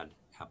CAD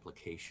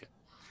application.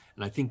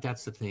 And I think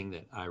that's the thing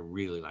that I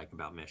really like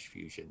about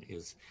MeshFusion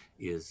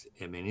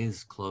I mean, it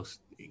is close.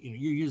 You know,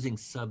 you're using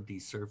sub D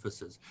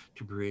surfaces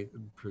to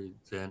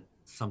present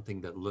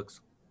something that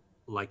looks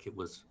like it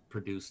was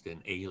produced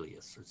in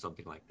Alias or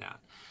something like that.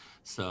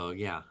 So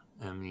yeah,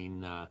 I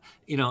mean,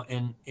 you know,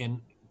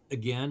 and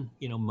again,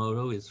 you know,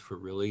 Modo is for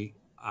really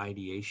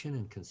ideation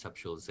and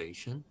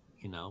conceptualization.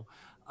 You know,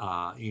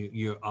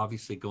 you're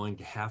obviously going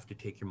to have to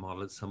take your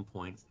model at some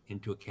point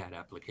into a CAD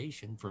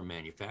application for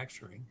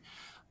manufacturing,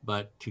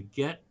 but to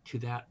get to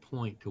that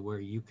point to where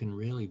you can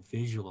really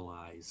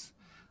visualize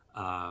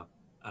uh,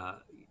 uh,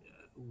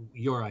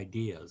 your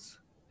ideas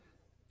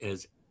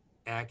as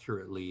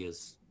accurately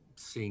as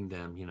seeing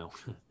them, you know,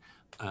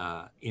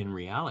 in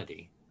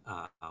reality.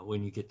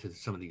 When you get to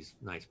some of these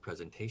nice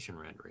presentation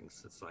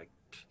renderings, it's like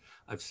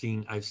I've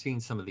seen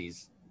some of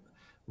these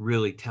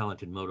really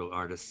talented moto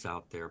artists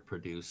out there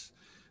produce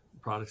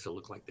products that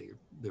look like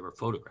they were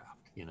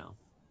photographed, you know,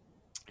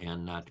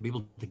 and to be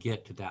able to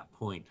get to that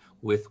point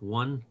with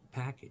one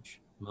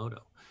package,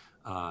 Moto,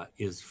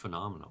 is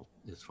phenomenal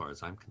as far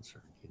as I'm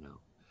concerned, you know.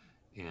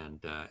 And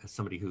as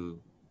somebody who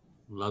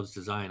loves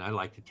design, I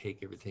like to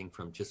take everything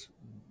from just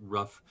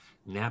rough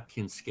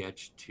napkin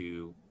sketch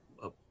to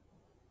a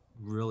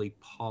really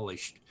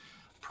polished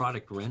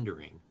product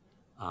rendering,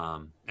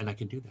 and I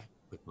can do that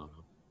with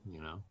Moto,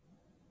 you know.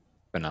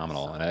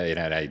 Phenomenal. So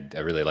And I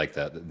really like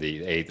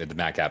the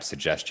Mac app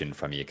suggestion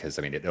from you, because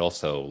I mean, it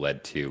also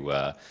led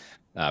to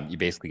you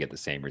basically get the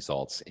same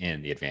results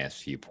in the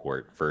advanced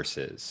viewport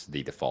versus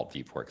the default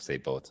viewport, because they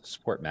both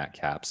support Mac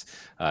caps.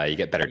 You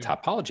get better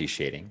topology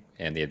shading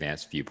in the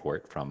advanced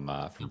viewport from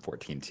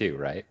 14.2,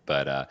 right?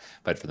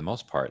 But for the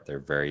most part, they're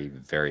very,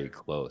 very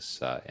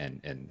close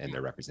in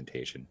their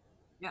representation.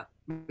 yeah,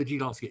 but you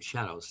can also get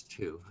shadows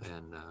too,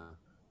 and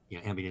you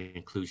know, ambient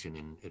inclusion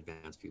in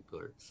advanced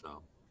viewport.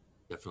 So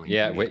definitely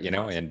Yeah, can be a you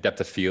know, plus. and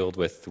depth of field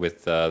with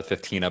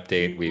 15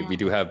 update, we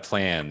do Yeah. have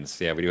plans.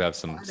 Yeah, we do have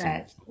Saw some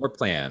that. more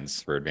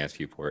plans for advanced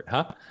viewport,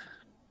 huh?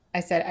 I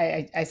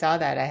said I saw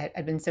that.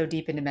 I'd been so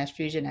deep into Mesh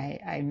Fusion,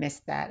 I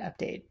missed that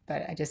update,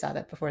 but I just saw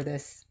that before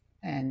this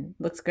and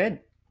looks good.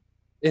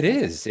 Awesome.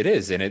 It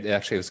is, and it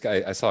actually was.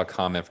 I saw a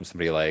comment from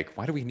somebody like,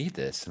 "Why do we need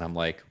this?" And I'm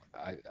like,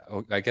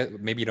 I get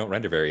maybe you don't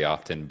render very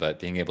often, but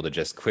being able to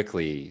just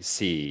quickly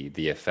see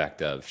the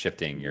effect of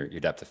shifting your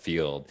depth of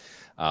field,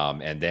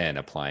 and then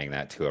applying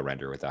that to a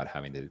render without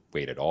having to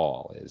wait at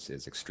all is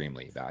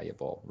extremely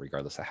valuable,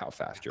 regardless of how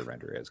fast your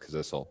render is, because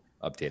this will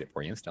update it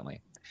for you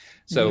instantly.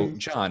 So, Hmm.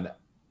 John,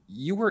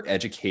 you were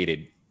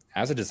educated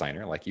as a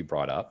designer, like you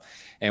brought up.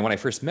 And when I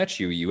first met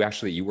you, you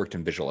worked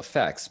in visual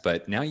effects,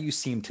 but now you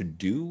seem to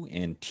do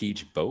and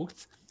teach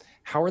both.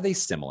 How are they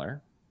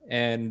similar?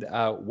 And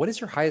what is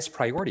your highest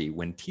priority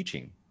when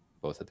teaching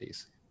both of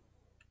these?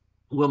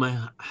 Well,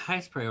 my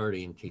highest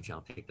priority in teaching,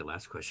 I'll take the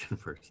last question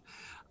first,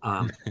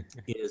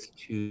 is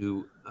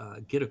to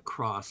get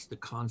across the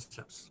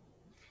concepts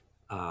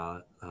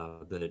that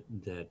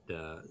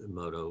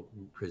Modo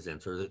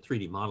presents, or that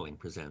 3D modeling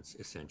presents,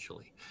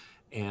 essentially.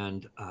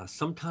 And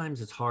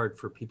sometimes it's hard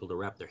for people to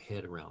wrap their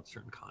head around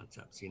certain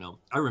concepts. You know,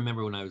 I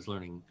remember when I was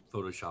learning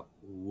Photoshop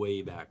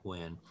way back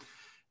when,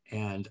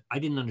 and I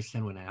didn't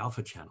understand what an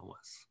alpha channel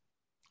was.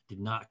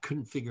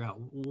 Couldn't figure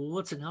out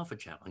what's an alpha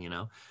channel, you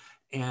know.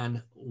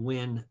 And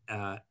when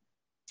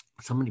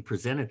somebody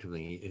presented to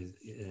me,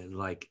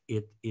 like,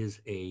 it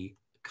is a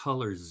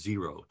color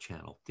zero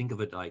channel. Think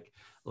of it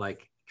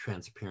like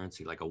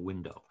transparency, like a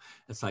window.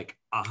 It's like,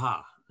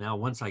 aha, now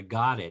once I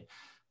got it,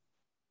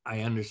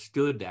 I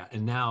understood that,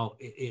 and now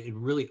it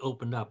really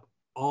opened up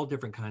all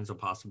different kinds of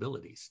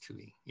possibilities to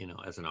me, you know,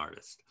 as an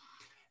artist.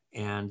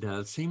 And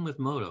same with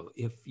Modo.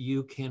 If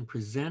you can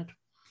present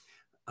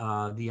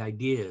the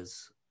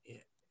ideas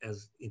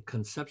as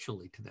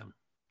conceptually to them,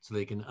 so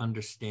they can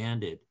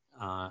understand it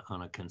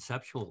on a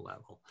conceptual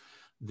level,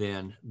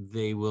 then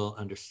they will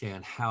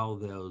understand how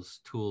those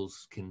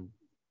tools can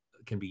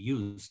be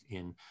used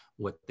in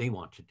what they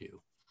want to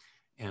do.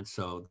 And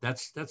so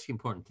that's the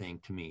important thing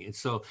to me. And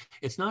so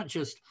it's not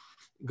just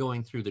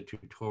going through the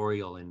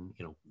tutorial and,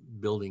 you know,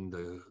 building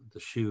the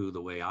shoe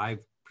the way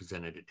I've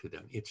presented it to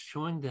them. It's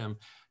showing them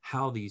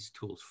how these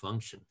tools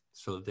function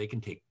so that they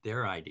can take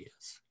their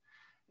ideas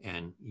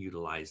and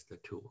utilize the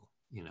tool,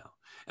 you know.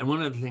 And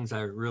one of the things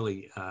I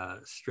really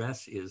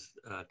stress is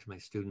to my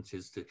students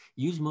is to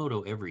use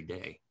Modo every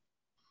day.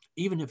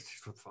 Even if it's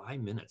for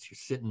 5 minutes, you're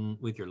sitting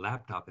with your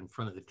laptop in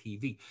front of the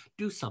TV,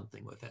 do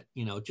something with it.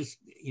 You know, just,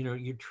 you know,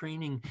 you're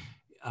training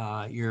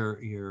your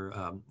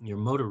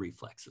motor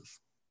reflexes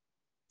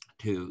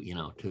to, you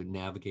know, to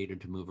navigate and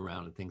to move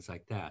around and things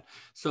like that.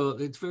 So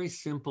it's very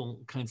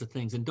simple kinds of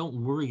things, and don't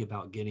worry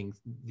about getting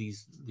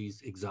these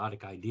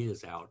exotic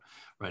ideas out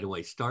right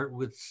away. Start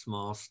with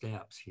small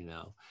steps, you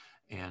know,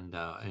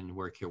 and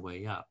work your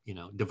way up. You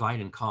know, divide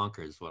and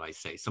conquer is what I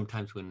say.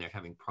 Sometimes when they're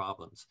having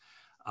problems,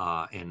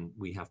 and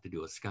we have to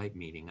do a Skype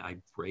meeting, I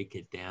break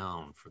it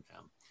down for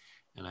them,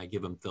 and I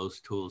give them those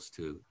tools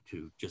to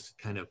just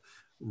kind of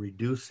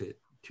reduce it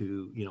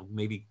to, you know,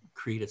 maybe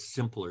create a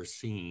simpler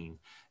scene,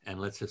 and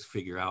let's just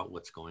figure out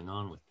what's going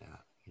on with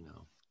that, you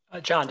know.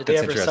 John, did they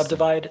That's ever interesting.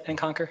 subdivide and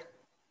conquer?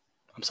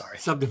 I'm sorry.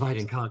 Subdivide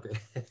and conquer.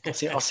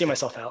 I'll see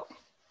myself out.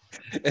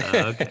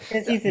 Okay.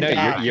 Because he's a No,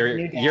 dad. you're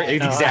No, I have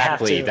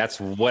exactly. to. That's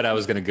what I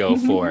was going to go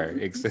for.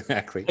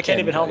 Exactly. I can't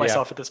even help yeah.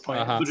 myself at this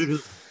point. Uh-huh.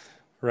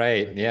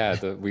 Right.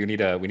 Yeah. We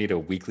need a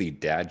weekly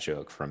dad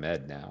joke from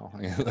Ed now.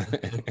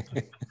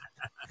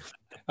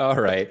 All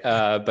right.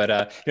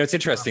 It's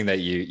interesting that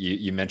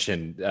you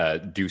mentioned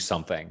do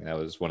something. That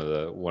was one of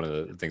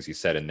the things you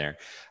said in there.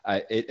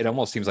 It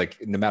almost seems like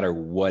no matter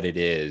what it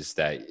is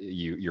that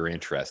you're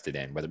interested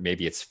in, whether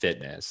maybe it's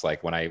fitness,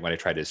 like when I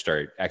tried to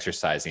start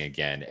exercising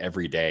again,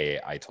 every day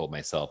I told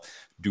myself,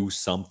 do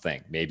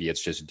something. Maybe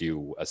it's just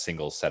do a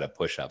single set of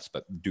push-ups,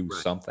 but do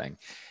something.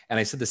 And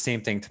I said the same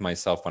thing to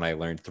myself when I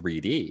learned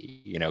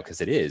 3D,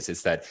 because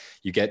it's that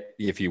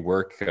if you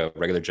work a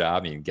regular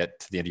job and you get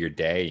to the end of your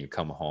day and you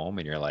come home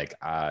and you're like,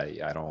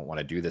 I don't want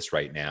to do this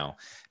right now.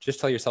 Just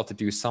tell yourself to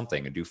do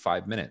something and do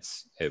 5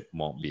 minutes. It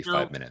won't be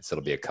 5 minutes.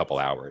 It'll be a couple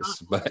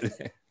hours, but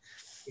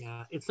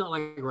yeah, it's not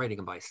like riding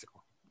a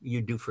bicycle.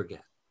 You do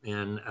forget.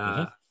 And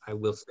I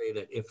will say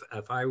that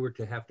if I were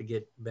to have to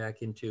get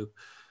back into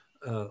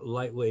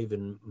Lightwave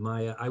and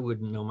Maya, I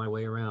wouldn't know my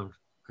way around.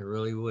 I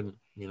really wouldn't,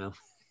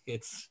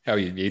 it's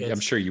I'm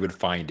sure you would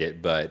find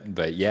it,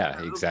 but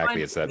yeah,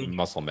 exactly. It's that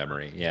muscle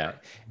memory. Yeah.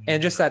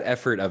 And just that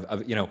effort of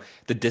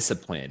the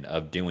discipline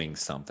of doing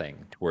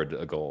something toward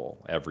a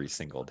goal every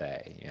single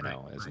day,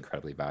 is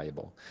incredibly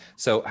valuable.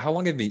 So how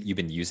long have you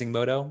been using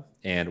Modo,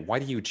 and why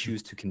do you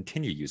choose to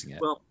continue using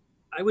it? Well,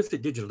 I was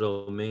at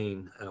Digital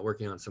Domain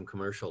working on some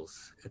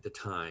commercials at the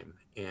time,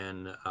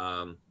 and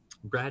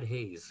Brad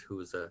Hayes, who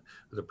was a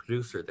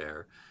producer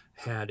there,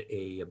 had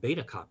a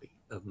beta copy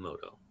of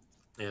Modo.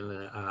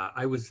 And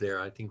I was there.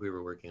 I think we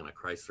were working on a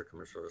Chrysler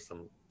commercial or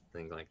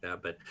something like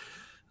that. But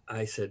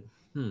I said,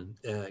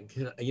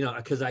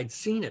 because I'd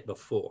seen it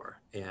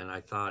before and I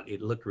thought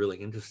it looked really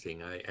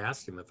interesting. I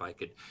asked him if I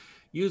could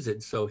use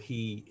it. So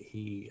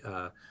he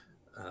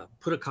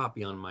put a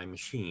copy on my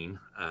machine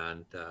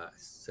and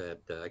said,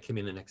 I came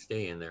in the next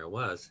day and there it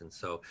was. And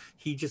so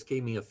he just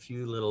gave me a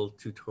few little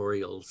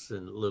tutorials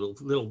and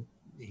little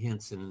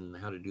hints in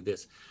how to do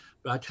this.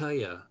 But I tell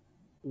you,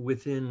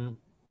 within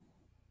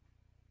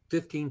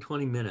 15,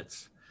 20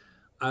 minutes,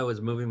 I was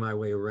moving my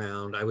way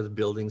around. I was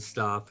building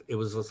stuff. It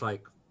was just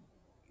like,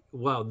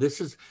 wow, this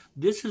is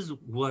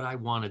what I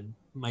wanted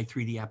my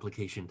 3D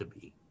application to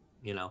be,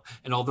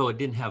 And although it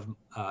didn't have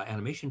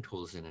animation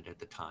tools in it at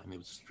the time, it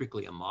was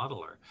strictly a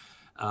modeler.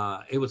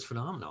 It was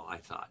phenomenal, I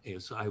thought.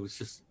 I was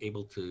just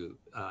able to,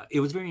 it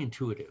was very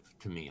intuitive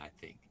to me, I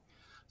think.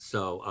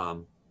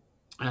 So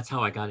that's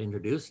how I got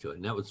introduced to it.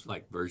 And that was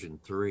like version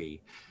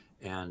 3.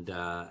 And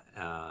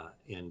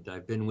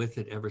I've been with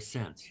it ever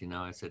since.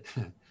 I said,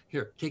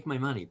 "Here, take my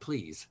money,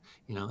 please."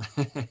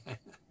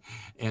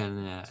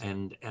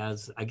 And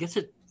as I guess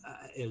it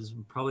is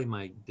probably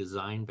my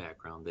design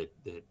background that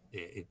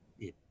it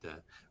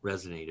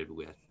resonated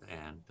with,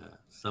 and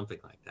something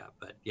like that.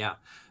 But yeah,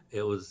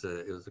 it was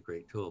a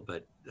great tool.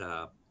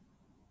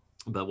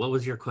 But what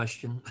was your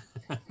question?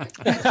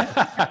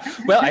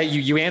 Well,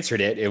 you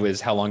answered it. It was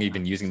how long you've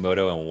been using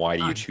Modo and why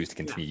do you choose to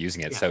continue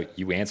using it? Yeah. So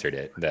you answered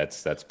it.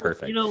 That's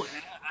perfect.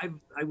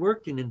 I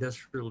worked in in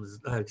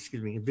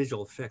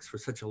visual effects for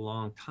such a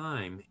long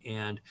time,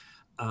 and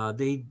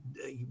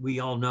we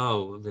all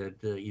know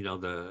that the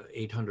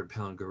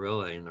 800-pound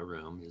gorilla in the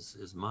room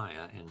is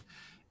Maya,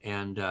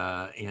 and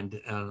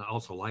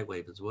also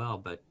Lightwave as well.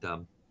 But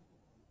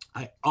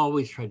I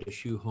always tried to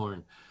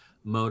shoehorn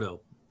Modo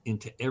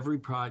into every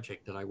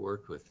project that I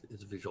worked with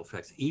is visual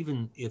effects,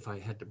 even if I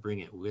had to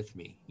bring it with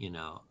me,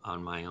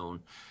 on my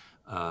own,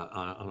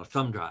 on a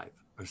thumb drive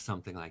or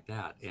something like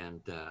that.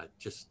 And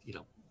just,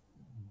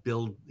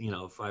 build,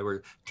 if I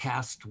were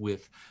tasked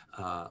with,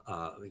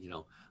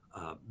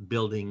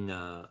 building,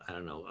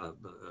 an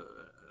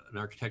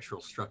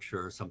architectural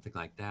structure or something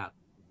like that,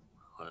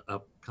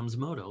 up comes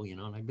Modo,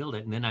 and I build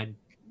it. And then I'd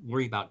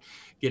worry about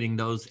getting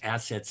those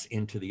assets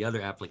into the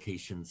other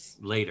applications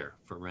later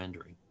for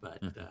rendering.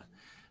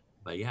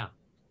 But yeah,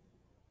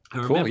 I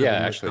remember. Cool.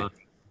 Yeah,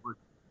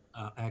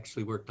 I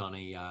actually worked on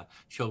a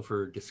show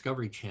for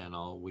Discovery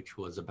Channel, which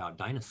was about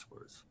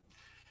dinosaurs,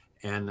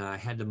 and I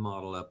had to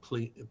model a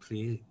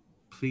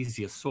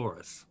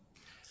plesiosaurus,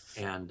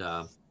 and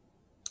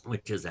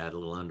which is that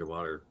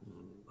little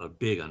a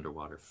big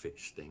underwater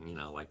fish thing,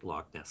 like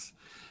Loch Ness,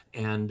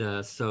 and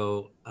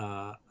so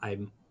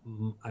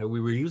we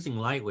were using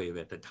Lightwave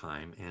at the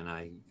time, and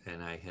I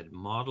had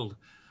modeled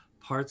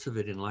parts of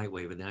it in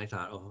Lightwave, and then I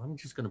thought, I'm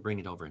just going to bring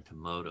it over into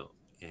Modo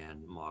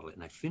and model it.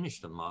 And I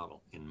finished the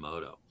model in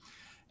Modo,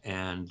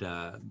 and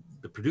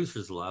the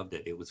producers loved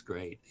it. It was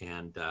great.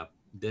 And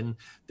then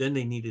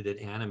they needed it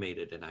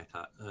animated, and I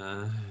thought,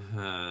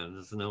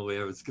 there's no way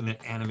I was going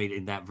to animate it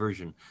in that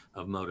version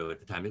of Modo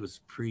at the time. It was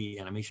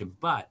pre-animation,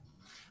 but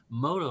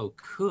Modo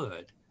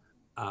could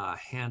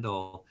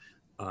handle,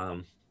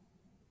 what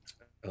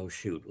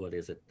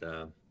is it?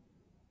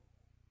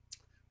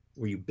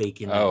 Where you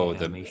bake in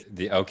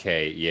the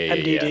okay, yeah,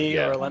 MDD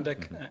yeah. or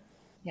Alembic. Mm-hmm.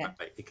 Yeah.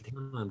 Right, it could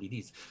handle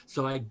MDDs.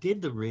 So I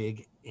did the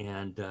rig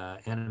and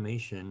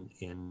animation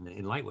in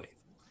Lightwave.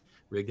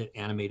 Rigged it,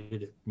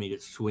 animated it, made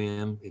it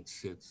swim.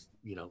 It's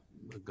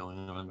going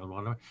on and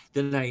on.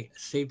 Then I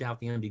saved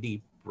out the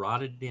MDD,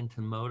 brought it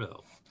into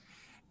Modo,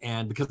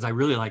 and because I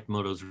really liked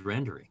Modo's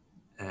rendering,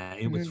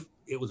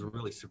 it was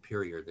really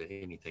superior than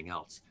anything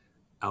else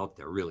out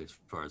there, really, as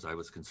far as I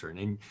was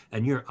concerned.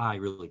 And your eye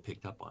really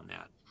picked up on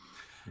that,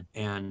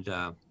 and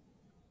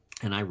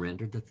I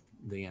rendered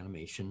the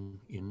animation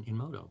in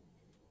Modo.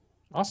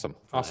 Awesome.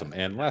 Awesome.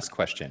 And last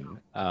question.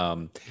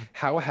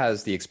 How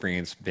has the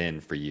experience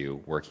been for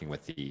you working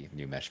with the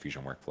new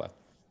MeshFusion workflow?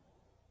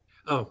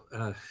 Oh,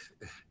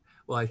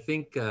 well, I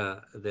think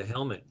the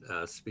helmet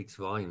speaks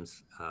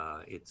volumes.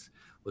 It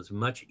was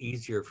much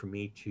easier for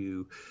me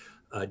to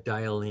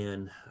dial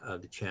in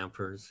the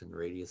chamfers and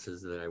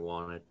radiuses that I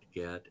wanted to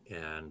get.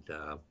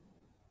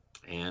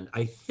 And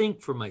I think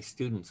for my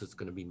students, it's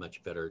going to be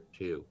much better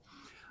too,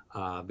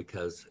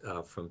 because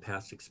from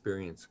past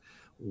experience,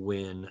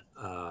 when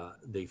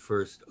they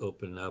first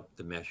open up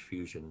the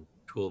MeshFusion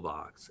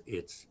toolbox,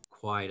 it's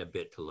quite a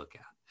bit to look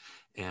at.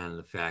 And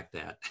the fact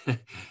that,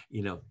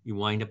 you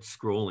wind up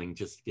scrolling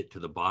just to get to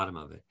the bottom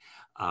of it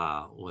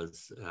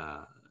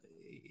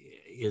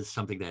is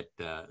something that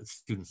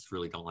students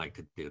really don't like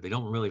to do. They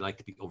don't really like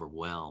to be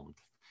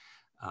overwhelmed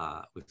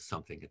with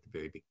something at the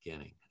very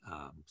beginning.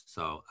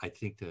 So I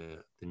think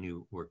the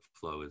new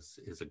workflow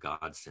is a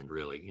godsend,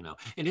 really,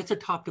 and it's a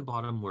top to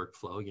bottom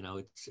workflow.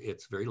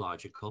 It's very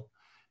logical,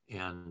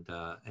 and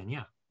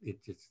yeah, it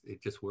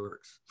just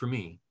works for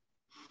me.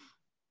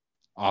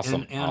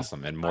 Awesome.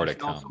 Awesome. And more to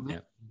come.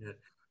 Yeah.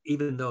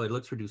 Even though it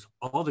looks reduced,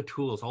 all the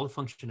tools, all the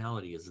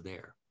functionality is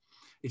there.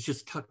 It's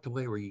just tucked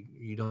away where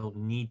you don't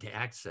need to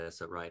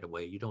access it right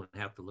away. You don't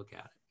have to look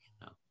at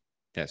it.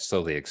 Yeah,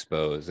 slowly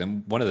exposed.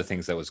 And one of the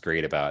things that was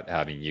great about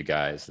having you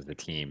guys as a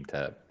team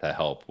to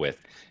help with,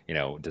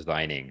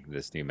 designing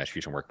this new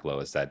MeshFusion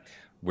workflow is that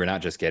we're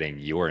not just getting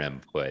your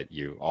input.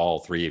 All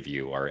three of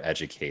you are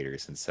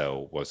educators, and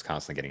so was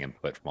constantly getting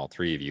input from all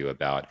three of you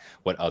about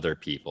what other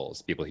people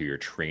who your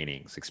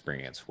training's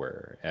experience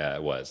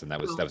was, and that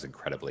was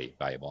incredibly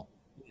valuable.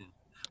 Yeah.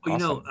 Well,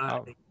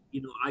 awesome.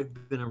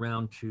 I've been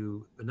around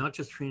to not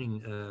just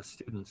training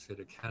students at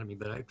Academy,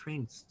 but I've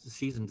trained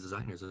seasoned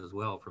designers as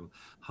well, from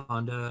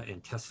Honda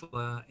and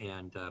Tesla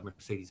and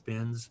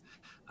Mercedes-Benz.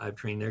 I've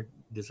trained their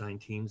design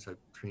teams. I've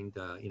trained,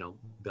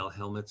 Bell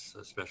Helmets,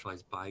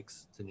 Specialized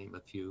Bikes, to name a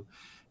few.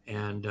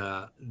 And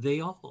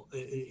they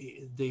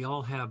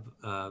all have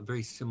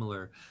very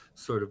similar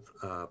sort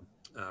of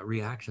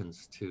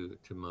reactions to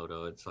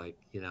Modo. It's like,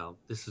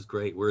 this is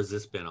great. Where has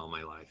this been all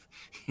my life?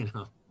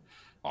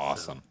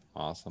 Awesome. So.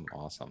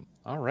 Awesome.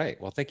 All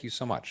right. Well, thank you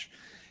so much.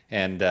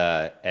 And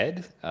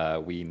Ed,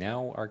 we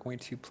now are going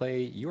to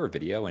play your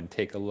video and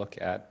take a look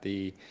at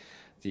the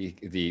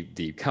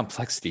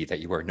complexity that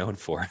you are known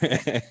for.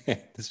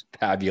 This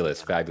fabulous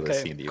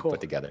scene that you put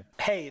together.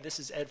 Hey, this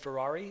is Ed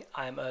Ferrari.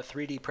 I'm a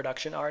 3D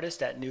production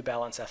artist at New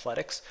Balance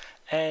Athletics.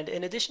 And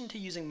in addition to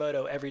using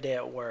Modo every day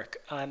at work,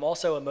 I'm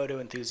also a Modo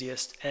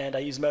enthusiast, and I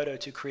use Modo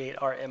to create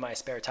art in my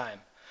spare time.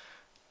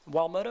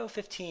 While Modo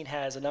 15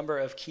 has a number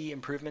of key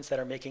improvements that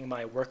are making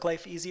my work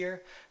life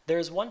easier,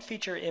 there's one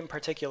feature in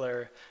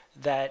particular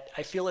that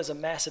I feel is a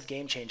massive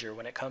game changer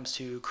when it comes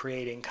to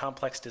creating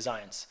complex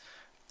designs.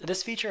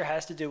 This feature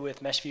has to do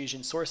with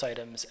MeshFusion source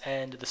items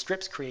and the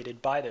strips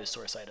created by those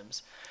source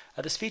items.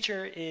 This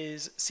feature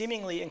is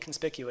seemingly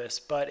inconspicuous,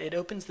 but it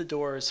opens the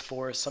doors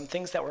for some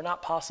things that were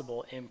not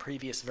possible in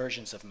previous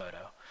versions of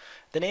Modo.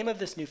 The name of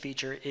this new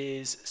feature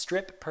is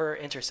Strip Per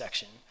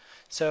Intersection.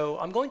 So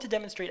I'm going to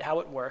demonstrate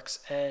how it works,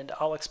 and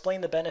I'll explain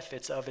the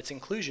benefits of its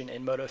inclusion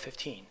in Modo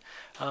 15.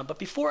 But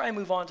before I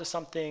move on to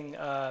something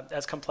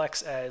as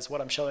complex as what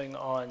I'm showing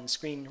on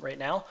screen right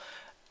now,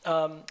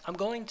 I'm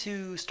going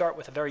to start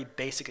with a very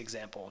basic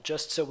example,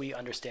 just so we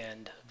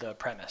understand the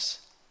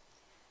premise.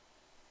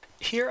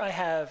 Here I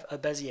have a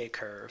Bezier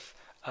curve.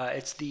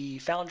 It's the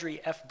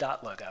Foundry F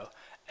dot logo.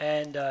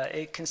 And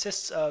it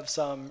consists of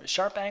some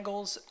sharp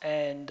angles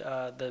and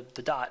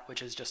the dot,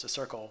 which is just a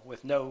circle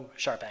with no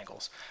sharp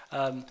angles.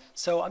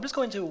 So I'm just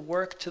going to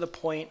work to the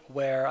point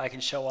where I can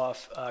show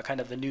off kind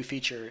of the new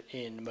feature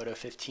in Modo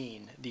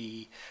 15,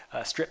 the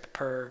strip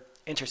per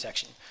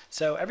intersection.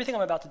 So everything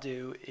I'm about to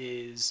do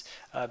is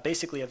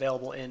basically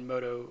available in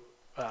Modo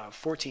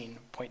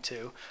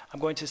 14.2. I'm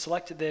going to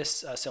select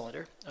this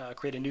cylinder,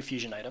 create a new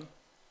fusion item,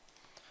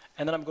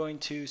 and then I'm going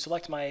to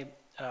select my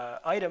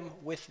item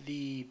with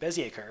the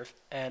Bezier curve,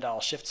 and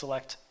I'll shift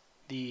select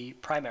the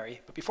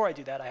primary. But before I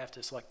do that, I have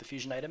to select the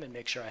fusion item and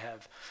make sure I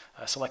have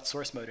select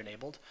source mode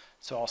enabled.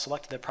 So I'll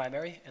select the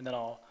primary, and then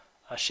I'll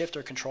shift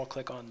or control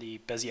click on the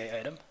Bezier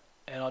item,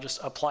 and I'll just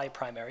apply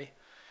primary.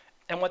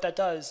 And what that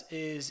does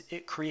is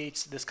it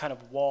creates this kind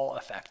of wall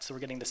effect. So we're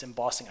getting this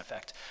embossing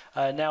effect.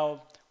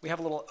 Now we have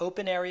a little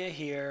open area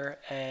here,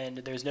 and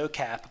there's no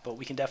cap, but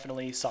we can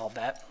definitely solve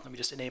that. Let me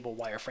just enable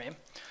wireframe.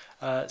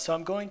 So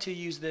I'm going to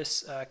use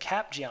this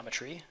cap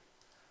geometry,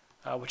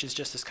 which is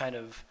just this kind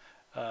of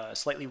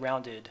slightly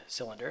rounded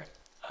cylinder.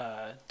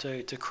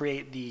 to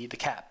create the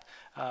cap.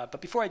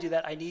 But before I do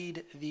that, I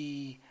need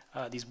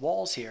these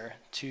walls here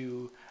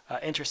to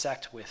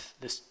intersect with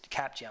this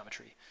cap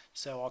geometry.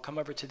 So I'll come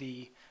over to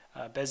the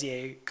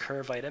Bezier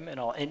curve item and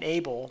I'll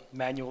enable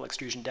manual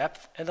extrusion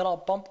depth, and then I'll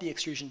bump the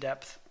extrusion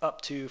depth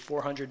up to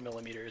 400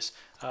 millimeters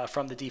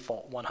from the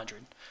default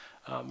 100.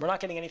 We're not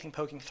getting anything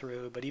poking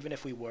through, but even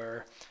if we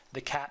were,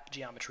 the cap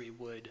geometry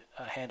would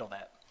handle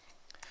that.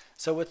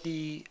 So with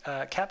the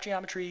cap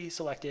geometry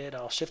selected,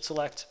 I'll shift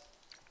select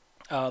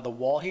the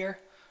wall here,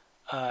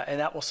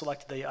 and that will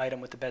select the item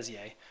with the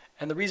Bezier.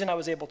 And the reason I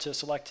was able to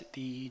select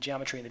the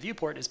geometry in the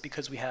viewport is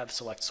because we have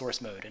select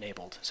source mode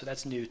enabled. So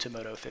that's new to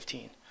Modo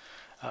 15.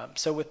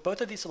 So with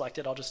both of these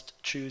selected, I'll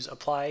just choose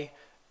apply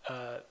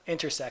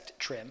intersect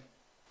trim.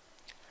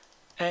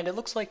 And it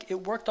looks like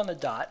it worked on the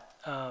dot.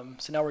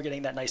 So now we're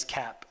getting that nice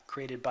cap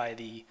created by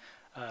the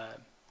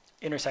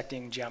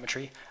intersecting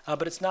geometry,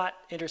 but it's not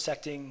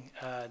intersecting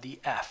the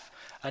F.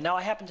 Now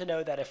I happen to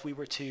know that if we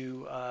were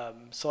to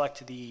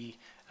select the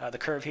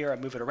curve here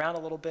and move it around a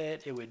little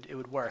bit, it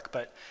would work.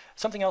 But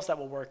something else that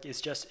will work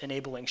is just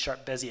enabling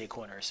sharp Bezier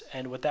corners.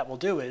 And what that will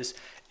do is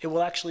it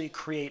will actually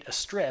create a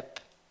strip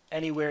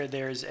anywhere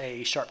there's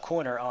a sharp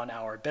corner on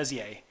our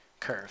Bezier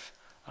curve,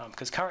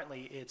 because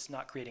currently it's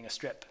not creating a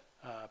strip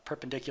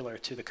perpendicular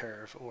to the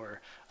curve or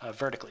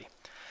vertically.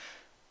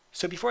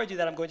 So before I do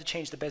that, I'm going to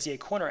change the Bezier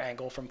corner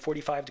angle from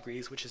 45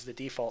 degrees, which is the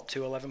default,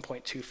 to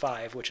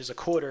 11.25, which is a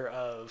quarter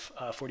of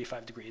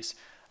 45 degrees.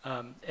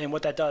 And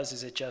what that does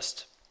is it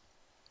just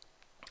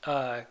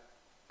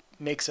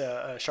makes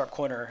a sharp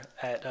corner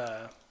at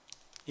a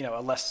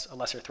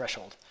lesser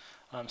threshold.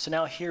 So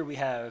now here we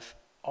have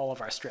all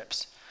of our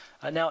strips.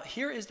 Now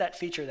here is that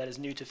feature that is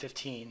new to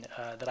 15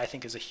 that I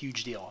think is a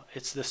huge deal.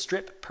 It's the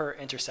strip per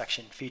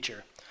intersection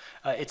feature.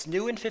 It's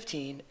new in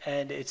 15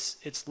 and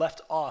it's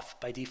left off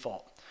by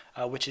default,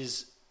 which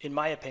is, in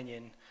my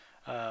opinion,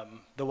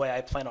 the way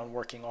I plan on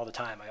working all the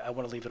time. I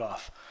want to leave it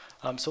off.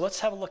 So let's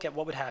have a look at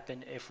what would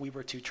happen if we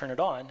were to turn it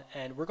on.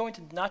 And we're going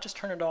to not just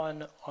turn it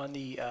on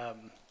the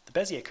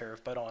Bezier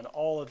curve, but on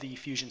all of the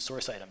Fusion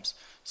source items.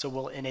 So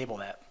we'll enable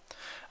that.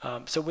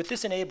 So with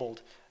this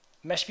enabled,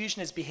 MeshFusion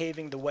is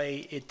behaving the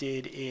way it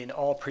did in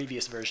all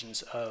previous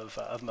versions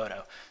of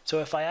Modo. So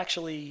if I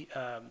actually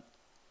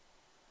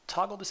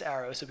toggle this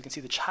arrow so we can see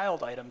the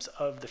child items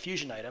of the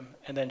Fusion item,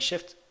 and then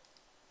shift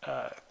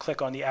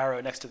click on the arrow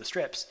next to the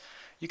strips,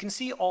 you can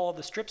see all of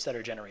the strips that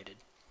are generated.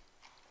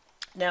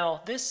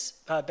 Now this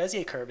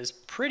Bezier curve is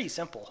pretty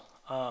simple.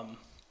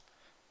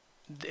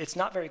 It's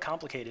not very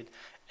complicated,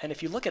 and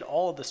if you look at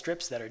all of the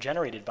strips that are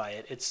generated by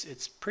it,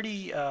 it's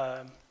pretty,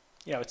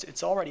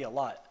 it's already a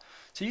lot.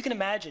 So you can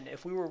imagine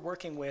if we were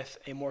working with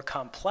a more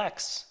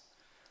complex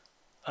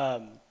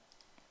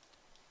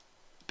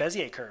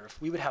Bezier curve,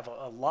 we would have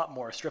a lot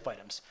more strip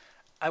items.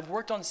 I've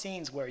worked on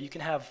scenes where you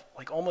can have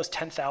like almost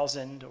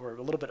 10,000 or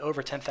a little bit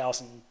over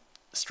 10,000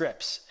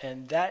 strips,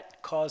 and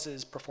that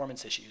causes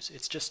performance issues.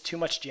 It's just too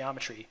much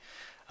geometry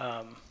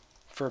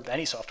for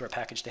any software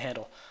package to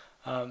handle.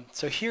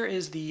 So here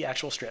is the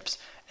actual strips,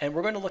 and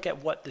we're going to look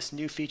at what this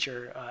new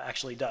feature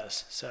actually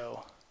does.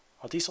 So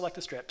I'll deselect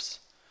the strips.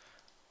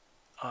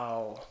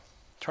 I'll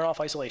turn off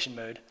isolation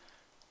mode,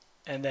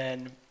 and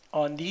then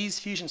on these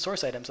Fusion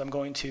source items, I'm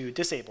going to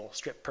disable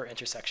strip per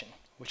intersection,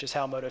 which is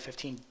how Modo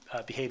 15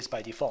 behaves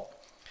by default.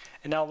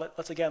 And now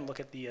let's again look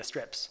at the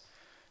strips.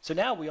 So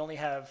now we only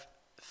have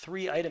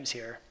 3 items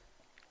here.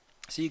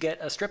 So you get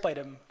a strip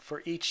item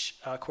for each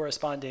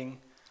corresponding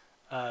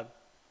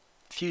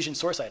Fusion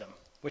source item,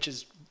 which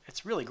is,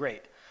 it's really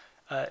great.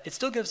 It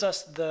still gives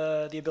us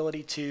the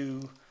ability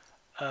to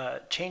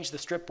change the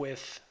strip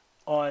width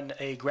on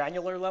a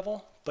granular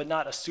level, but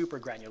not a super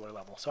granular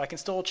level. So I can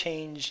still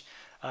change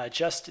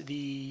just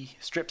the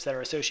strips that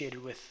are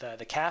associated with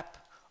the cap,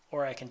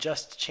 or I can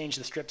just change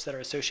the strips that are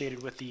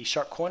associated with the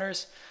sharp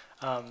corners.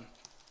 And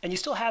you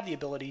still have the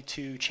ability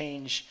to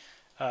change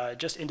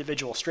just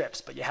individual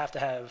strips, but you have to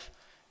have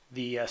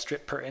the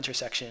strip per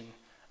intersection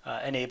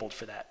enabled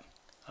for that.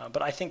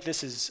 But I think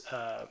this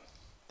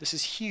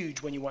is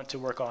huge when you want to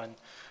work on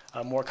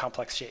more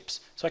complex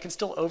shapes. So I can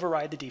still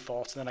override the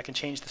defaults, and then I can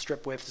change the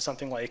strip width to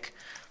something like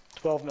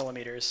 12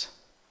 millimeters,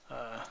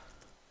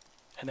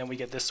 and then we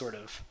get this sort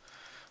of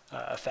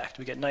effect.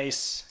 We get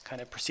nice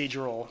kind of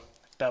procedural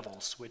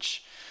bevels,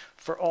 which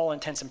for all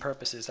intents and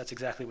purposes, that's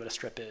exactly what a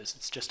strip is.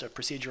 It's just a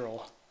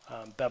procedural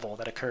bevel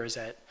that occurs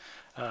at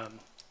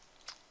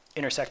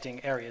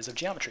intersecting areas of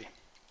geometry.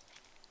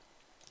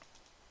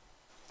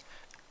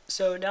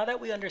 So now that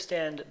we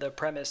understand the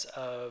premise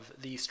of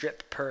the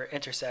strip per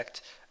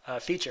intersect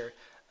feature,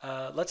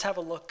 let's have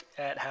a look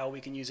at how we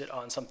can use it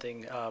on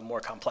something more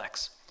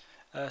complex.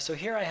 So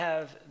here I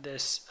have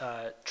this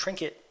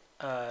trinket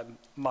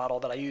model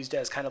that I used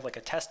as kind of like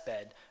a test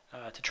bed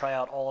to try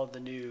out all of the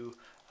new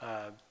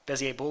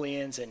Bezier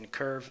booleans and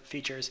curve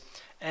features.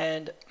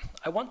 And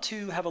I want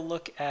to have a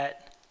look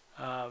at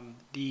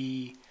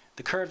the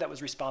curve that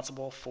was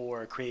responsible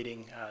for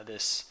creating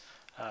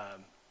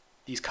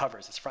these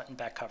covers, this front and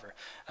back cover.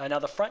 Now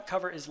the front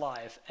cover is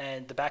live,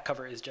 and the back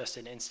cover is just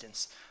an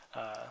instance.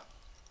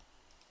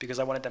 because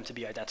I wanted them to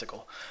be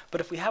identical.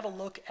 But if we have a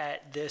look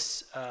at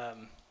this,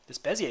 this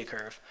Bezier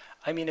curve,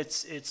 I mean,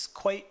 it's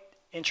quite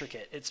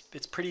intricate.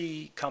 It's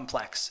pretty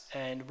complex,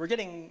 and we're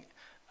getting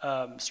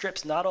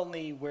strips not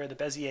only where the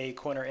Bezier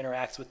corner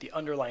interacts with the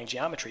underlying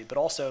geometry, but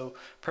also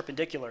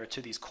perpendicular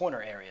to these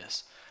corner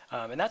areas.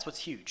 And that's what's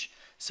huge.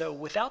 So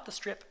without the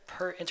strip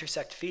per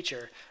intersect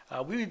feature,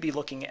 we would be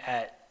looking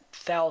at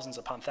thousands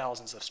upon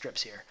thousands of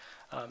strips here.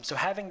 So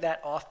having that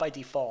off by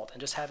default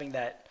and just having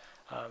that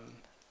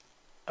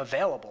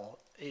available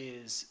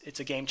it's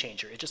a game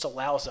changer. It just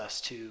allows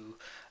us to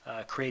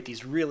create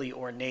these really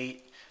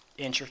ornate,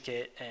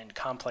 intricate, and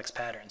complex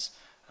patterns.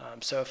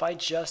 So if I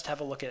just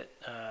have a look at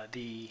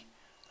the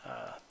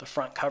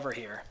front cover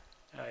here,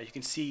 you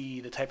can see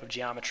the type of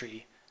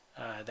geometry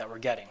that we're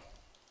getting.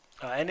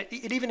 And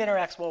it even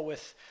interacts well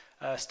with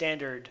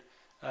standard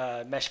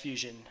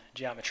MeshFusion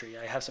geometry.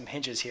 I have some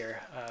hinges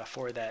here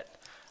for that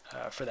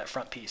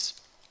front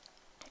piece.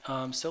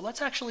 So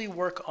let's actually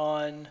work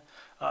on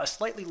a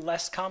slightly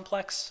less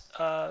complex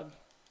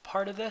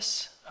part of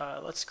this.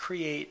 Let's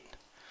create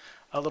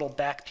a little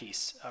back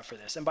piece for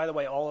this. And by the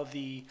way, all of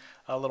the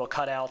little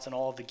cutouts and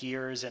all of the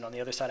gears, and on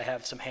the other side I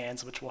have some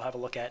hands, which we'll have a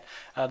look at,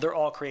 they're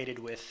all created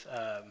with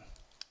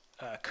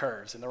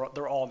curves, and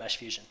they're all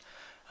MeshFusion.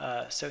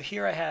 So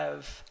here I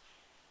have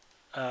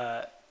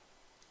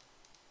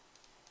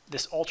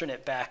this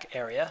alternate back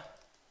area,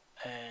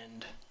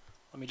 and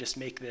let me just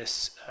make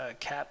this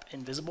cap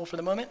invisible for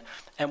the moment,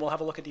 and we'll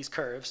have a look at these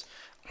curves.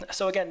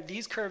 So again,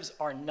 these curves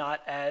are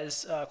not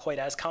as quite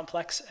as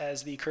complex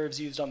as the curves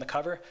used on the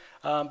cover,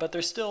 but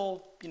they're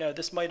still,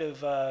 this might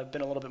have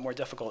been a little bit more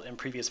difficult in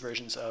previous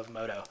versions of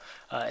Modo,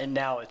 and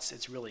now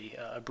it's really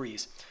a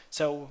breeze.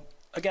 So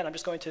again, I'm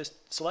just going to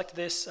select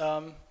this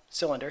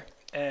cylinder,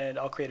 and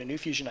I'll create a new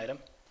fusion item.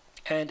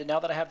 And now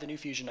that I have the new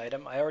fusion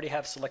item, I already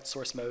have select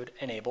source mode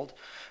enabled.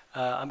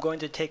 I'm going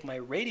to take my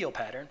radial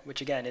pattern,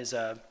 which again is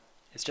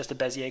it's just a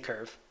Bezier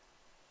curve.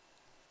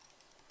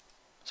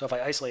 So if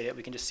I isolate it,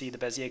 we can just see the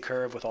Bezier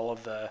curve with all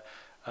of the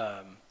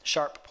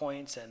sharp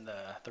points and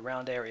the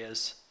round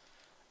areas.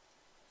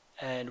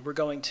 And we're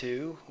going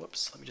to,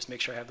 whoops, let me just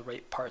make sure I have the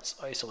right parts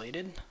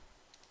isolated.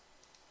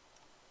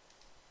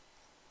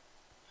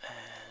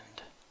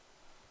 And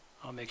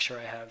I'll make sure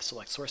I have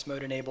select source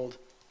mode enabled.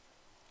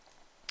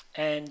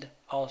 And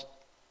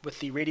with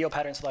the radial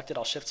pattern selected,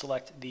 I'll shift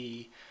select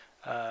the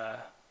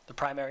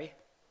primary,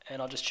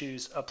 and I'll just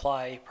choose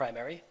apply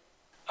primary.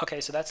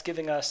 Okay, so that's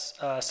giving us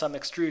some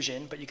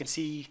extrusion, but you can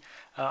see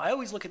I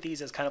always look at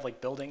these as kind of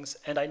like buildings,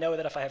 and I know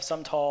that if I have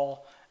some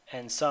tall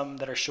and some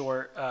that are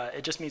short,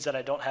 it just means that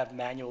I don't have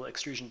manual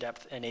extrusion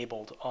depth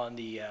enabled on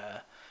the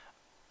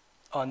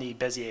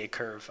Bezier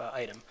curve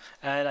item.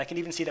 And I can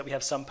even see that we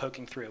have some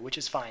poking through, which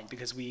is fine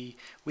because we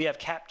have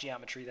cap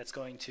geometry that's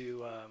going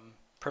to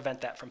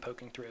prevent that from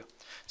poking through.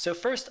 So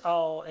first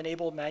I'll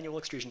enable manual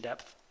extrusion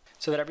depth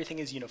so that everything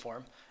is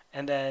uniform,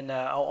 and then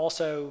I'll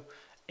also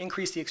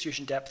increase the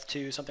extrusion depth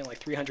to something like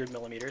 300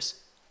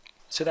 millimeters.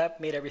 So that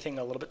made everything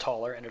a little bit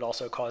taller, and it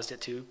also caused it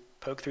to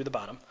poke through the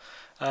bottom.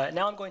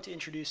 Now I'm going to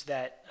introduce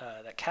that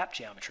cap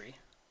geometry.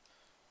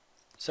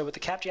 So with the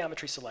cap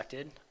geometry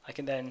selected, I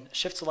can then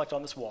shift select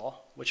on this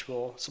wall, which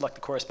will select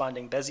the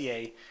corresponding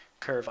Bezier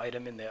curve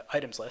item in the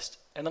items list,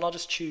 and then I'll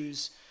just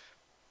choose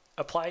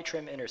apply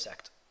trim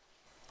intersect.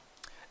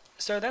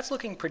 So that's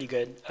looking pretty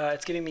good.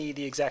 It's giving me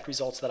the exact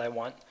results that I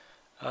want.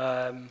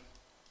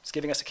 It's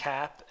giving us a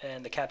cap,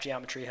 and the cap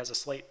geometry has a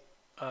slight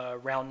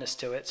roundness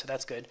to it, so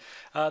that's good.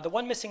 The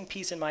one missing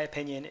piece, in my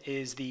opinion,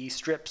 is the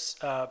strips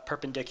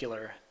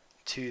perpendicular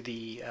to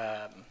the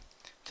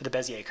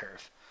Bezier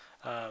curve.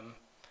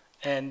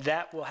 And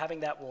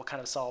having that will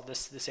kind of solve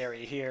this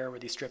area here where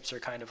these strips are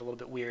kind of a little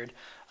bit weird.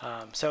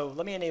 So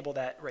let me enable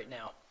that right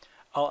now.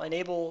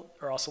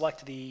 I'll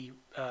select the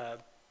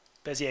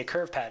Bezier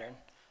curve pattern,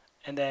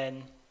 and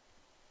then,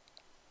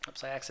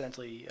 oops, I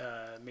accidentally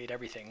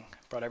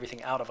brought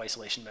everything out of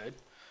isolation mode.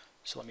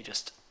 So let me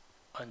just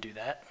undo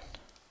that.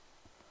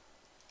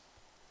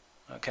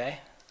 Okay,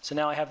 so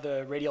now I have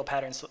the radial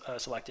pattern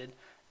selected,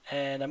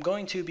 and I'm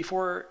going to,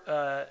 before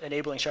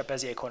enabling sharp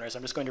Bezier corners,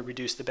 I'm just going to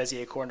reduce the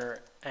Bezier corner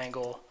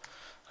angle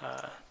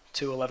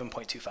to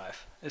 11.25.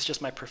 It's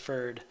just my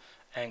preferred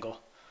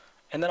angle.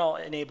 And then I'll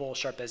enable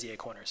sharp Bezier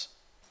corners.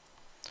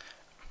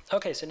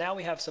 Okay, so now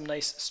we have some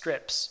nice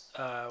strips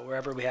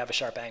wherever we have a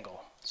sharp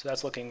angle. So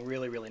that's looking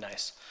really, really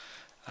nice.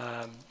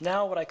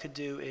 Now what I could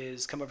do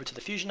is come over to the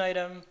fusion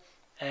item,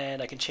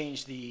 and I can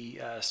change the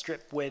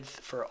strip width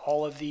for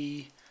all of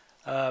the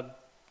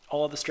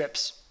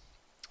strips.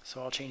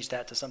 So I'll change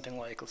that to something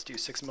like, let's do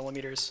 6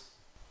 millimeters.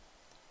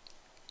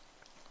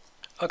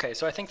 Okay,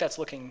 so I think that's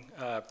looking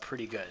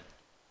pretty good.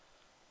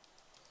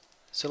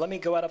 So let me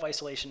go out of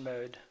isolation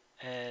mode,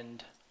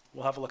 and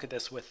we'll have a look at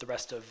this with the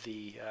rest of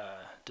the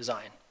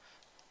design.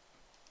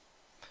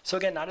 So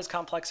again, not as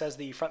complex as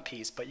the front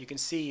piece, but you can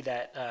see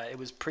that it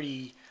was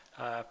pretty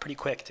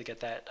quick to get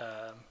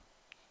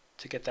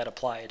that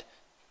applied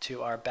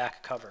to our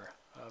back cover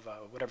of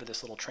whatever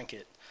this little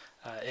trinket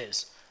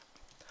is.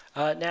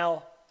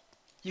 Now,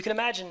 you can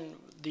imagine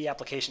the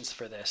applications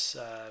for this.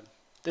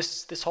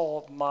 This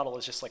whole model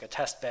is just like a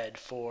test bed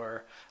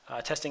for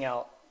testing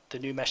out the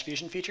new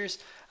MeshFusion features,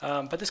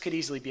 but this could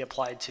easily be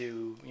applied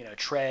to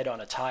tread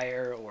on a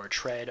tire or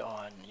tread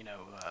on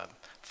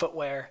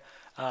footwear.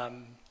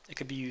 It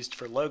could be used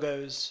for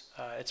logos.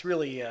 It's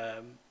really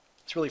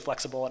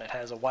flexible, and it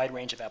has a wide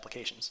range of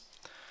applications.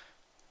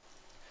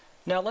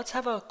 Now let's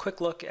have a quick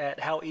look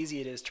at how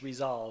easy it is to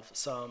resolve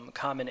some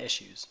common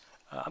issues.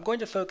 I'm going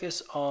to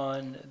focus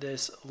on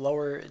this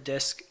lower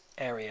disk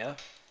area.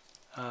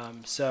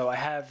 So I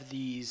have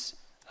these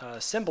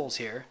symbols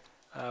here,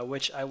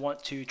 which I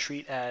want to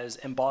treat as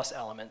emboss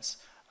elements.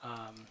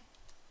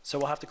 So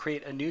we'll have to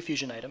create a new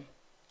Fusion item.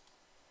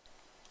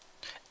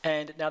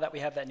 And now that we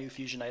have that new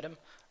Fusion item,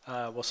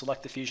 we'll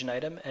select the Fusion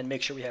item and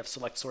make sure we have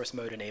Select Source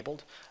Mode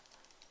enabled.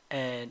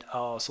 And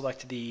I'll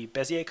select the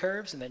Bezier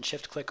curves and then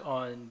shift click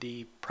on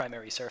the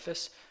primary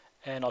surface,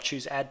 and I'll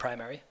choose Add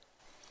Primary.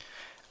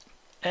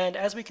 And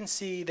as we can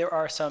see, there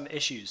are some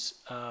issues.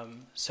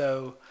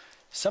 So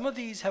some of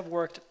these have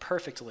worked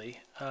perfectly.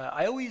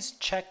 I always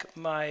check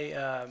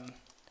my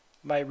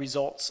my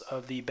results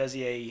of the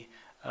Bezier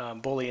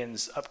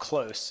booleans up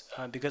close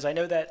because I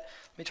know that.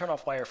 Let me turn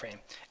off wireframe.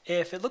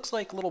 If it looks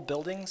like little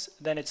buildings,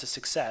 then it's a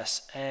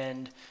success.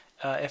 And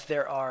if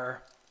there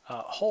are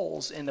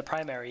holes in the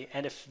primary,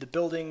 and if the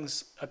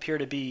buildings appear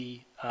to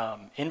be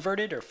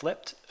inverted or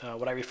flipped,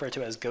 what I refer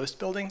to as ghost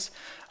buildings,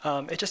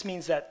 it just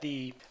means that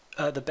the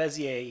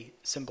Bezier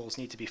symbols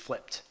need to be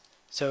flipped.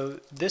 So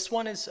this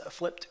one is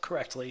flipped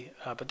correctly,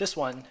 but this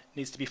one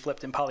needs to be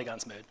flipped in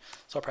polygons mode.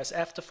 So I'll press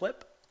F to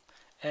flip,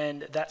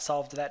 and that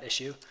solved that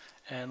issue.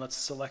 And let's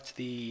select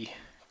the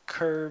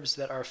curves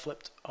that are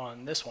flipped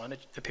on this one. It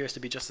appears to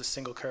be just a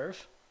single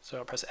curve. So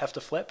I'll press F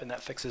to flip, and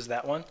that fixes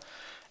that one.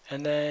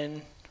 And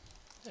then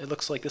it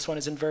looks like this one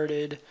is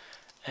inverted,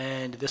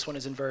 and this one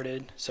is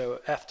inverted.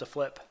 So F to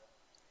flip,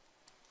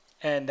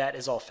 and that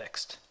is all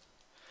fixed.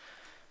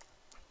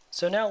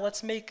 So now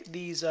let's make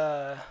these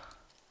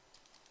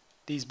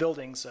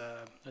buildings,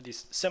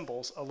 these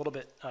symbols, a little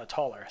bit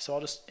taller. So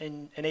I'll just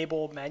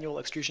enable manual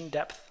extrusion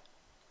depth.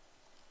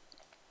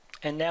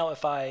 And now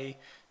if I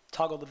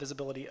toggle the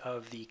visibility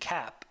of the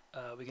cap,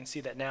 we can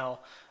see that now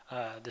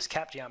this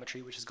cap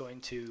geometry, which is going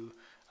to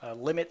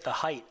limit the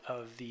height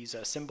of these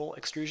symbol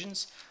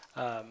extrusions,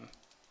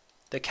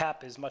 the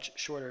cap is much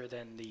shorter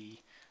than the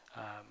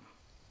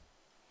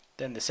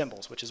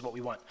symbols, which is what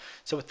we want.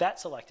 So with that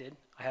selected,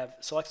 I have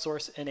Select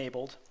Source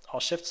enabled. I'll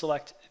shift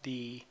select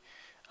the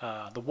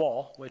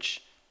wall,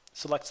 which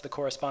selects the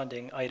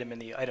corresponding item in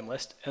the item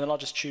list, and then I'll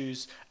just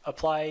choose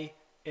Apply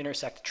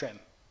Intersect Trim.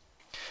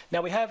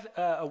 Now we have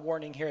a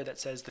warning here that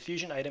says the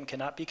Fusion item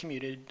cannot be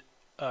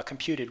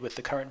computed with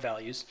the current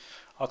values.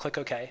 I'll click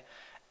OK,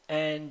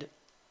 and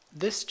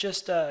this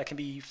just can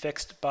be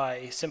fixed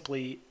by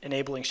simply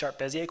enabling sharp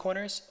Bezier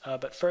corners,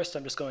 but first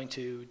I'm just going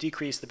to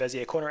decrease the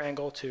Bezier corner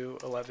angle to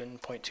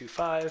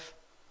 11.25,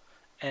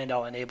 and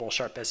I'll enable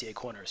sharp Bezier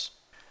corners.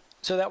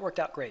 So that worked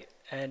out great,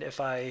 and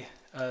if I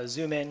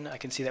zoom in, I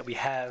can see that we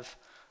have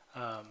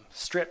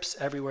strips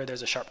everywhere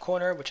there's a sharp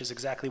corner, which is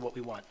exactly what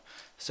we want.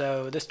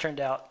 So this turned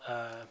out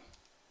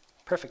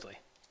perfectly.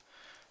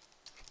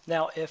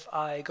 Now if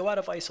I go out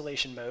of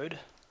isolation mode,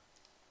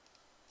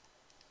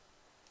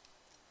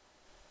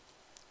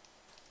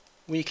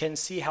 we can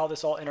see how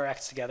this all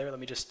interacts together. Let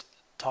me just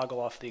toggle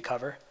off the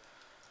cover.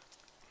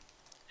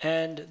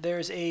 And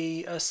there's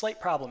a slight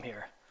problem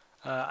here.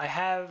 I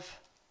have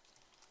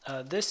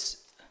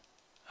this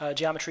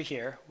geometry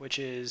here, which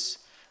is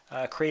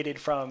created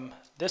from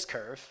this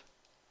curve.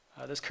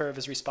 This curve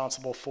is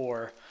responsible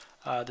for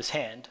this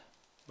hand,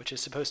 which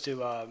is supposed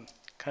to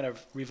kind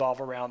of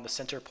revolve around the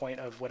center point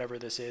of whatever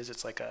this is.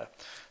 It's like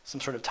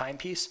some sort of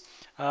timepiece.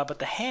 But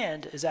the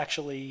hand is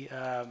actually,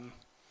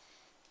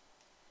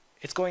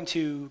 it's going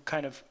to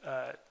kind of,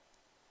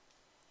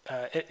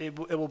 it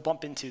will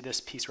bump into this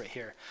piece right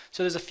here.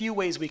 So there's a few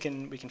ways we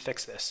can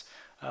fix this.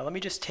 Let me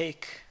just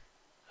take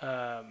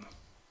all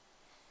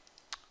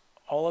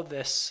of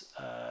this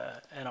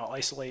and I'll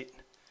isolate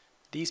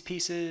these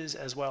pieces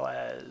as well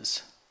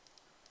as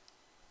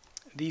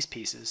these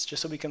pieces,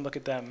 just so we can look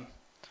at them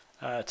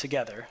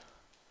together.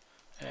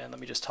 And let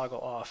me just toggle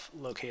off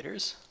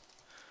locators.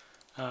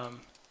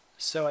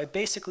 So I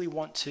basically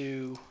want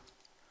to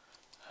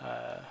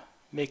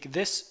make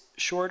this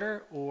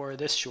shorter or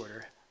this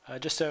shorter,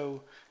 just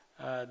so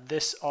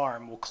this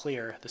arm will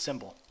clear the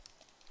symbol.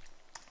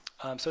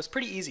 So it's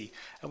pretty easy.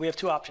 We have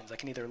two options. I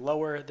can either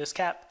lower this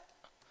cap,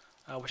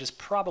 which is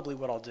probably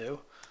what I'll do.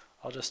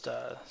 I'll just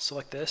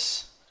select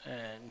this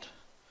and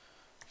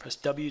press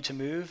W to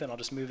move, and I'll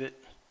just move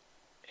it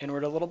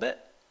inward a little bit.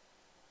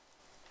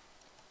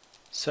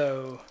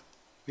 So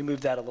we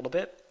moved that a little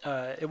bit.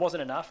 It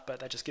wasn't enough, but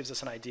that just gives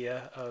us an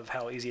idea of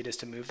how easy it is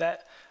to move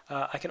that.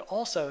 I can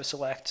also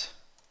select,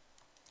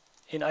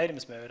 in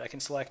items mode, I can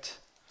select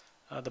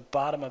the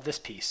bottom of this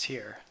piece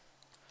here.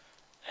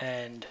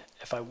 And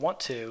if I want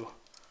to,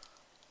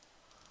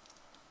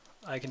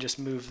 I can just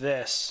move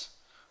this,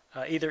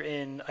 either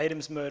in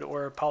items mode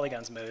or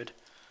polygons mode.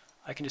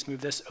 I can just move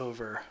this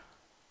over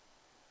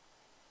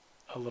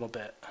a little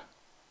bit.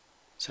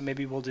 So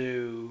maybe we'll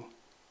do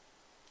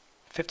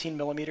 15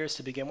 millimeters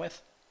to begin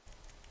with.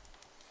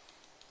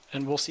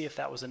 And we'll see if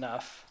that was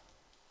enough.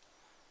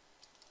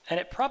 And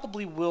it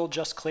probably will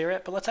just clear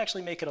it, but let's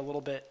actually make it a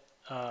little bit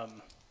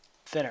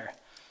thinner.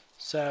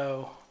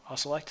 So I'll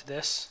select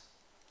this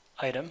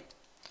item,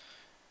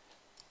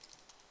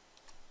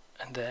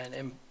 and then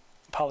in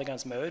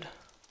polygons mode,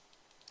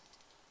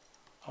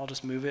 I'll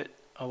just move it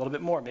a little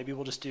bit more. Maybe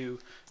we'll just do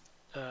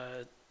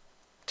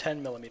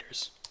 10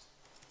 millimeters.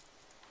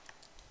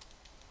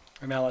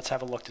 And now let's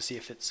have a look to see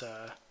if it's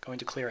going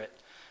to clear it.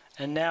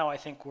 And now I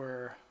think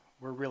we're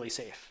really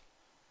safe.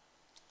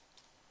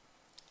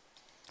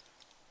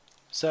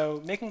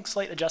 So making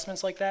slight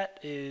adjustments like that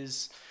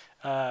is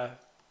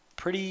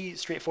pretty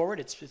straightforward.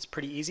 It's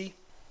pretty easy.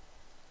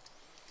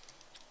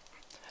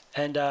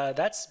 And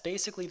that's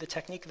basically the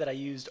technique that I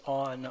used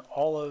on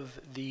all of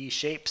the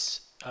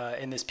shapes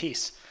in this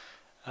piece.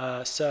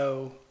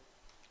 So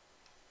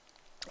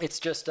it's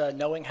just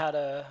knowing how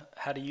to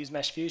use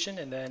MeshFusion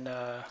and then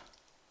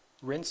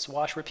rinse,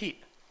 wash,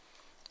 repeat.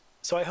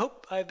 So I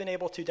hope I've been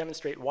able to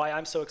demonstrate why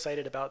I'm so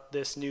excited about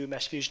this new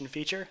MeshFusion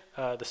feature,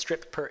 the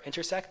strip per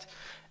intersect,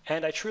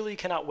 and I truly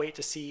cannot wait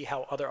to see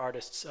how other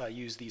artists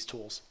use these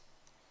tools.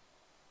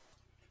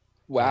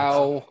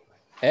 Wow,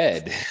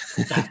 Ed.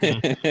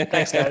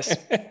 Thanks, guys.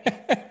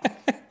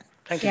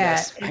 Thank you,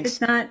 guys. If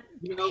it's not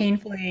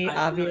painfully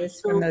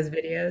obvious from those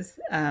videos,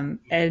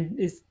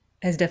 Ed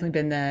has definitely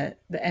been the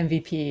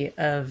MVP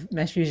of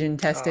MeshFusion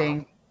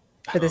testing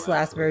for this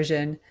last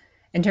version,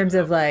 in terms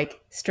of like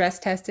stress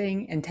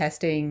testing and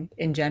testing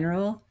in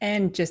general,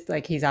 and just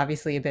like he's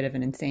obviously a bit of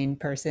an insane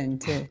person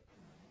to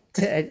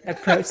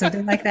approach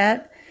something like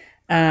that.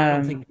 I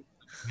don't think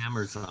he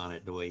hammers on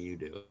it the way you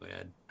do,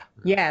 Ed.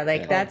 Yeah,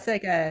 like that's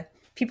like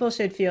people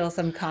should feel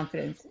some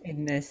confidence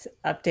in this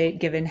update,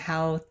 given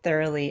how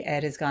thoroughly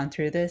Ed has gone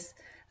through this.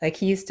 Like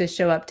he used to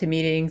show up to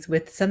meetings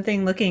with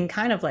something looking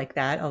kind of like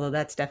that, although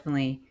that's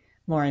definitely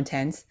more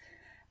intense,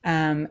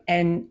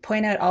 and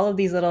point out all of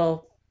these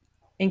little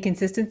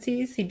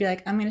inconsistencies. He'd be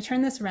like, I'm going to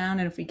turn this around,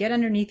 and if we get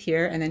underneath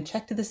here and then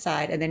check to the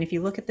side, and then if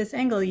you look at this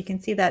angle, you can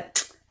see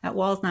that that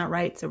wall's not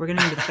right, so we're going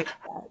to need to fix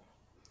that.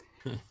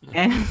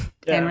 And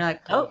we're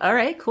like, oh, all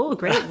right, cool,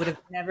 great. Would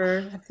have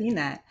never have seen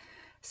that.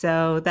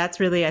 So that's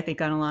really, I think,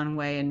 gone a long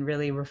way in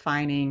really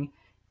refining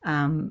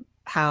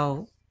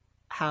how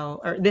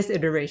or this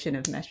iteration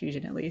of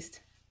MeshFusion at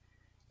least.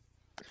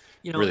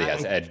 You know, really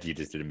has. Ed, you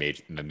just did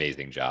an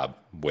amazing job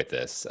with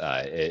this.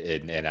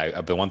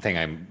 The one thing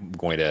I'm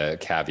going to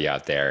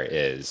caveat there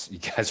is you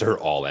guys are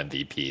all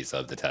MVPs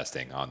of the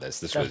testing on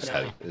this.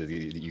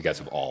 You guys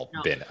have all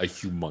been a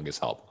humongous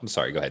help. I'm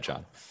sorry, go ahead,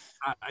 John.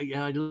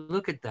 I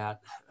look at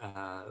that,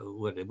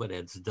 what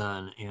Ed's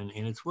done, and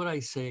it's what I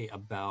say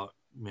about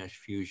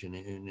MeshFusion,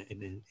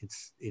 and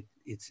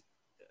it's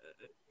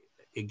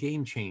a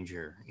game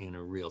changer in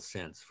a real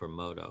sense for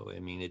Modo. I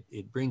mean,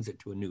 it brings it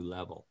to a new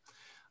level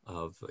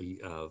of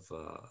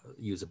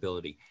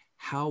usability.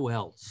 How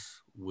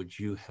else would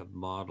you have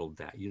modeled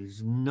that?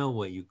 There's no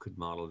way you could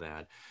model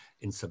that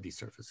in sub-D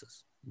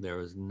surfaces. There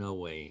is no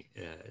way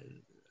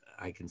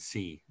I can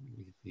see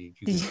you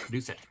can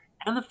produce that.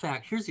 And the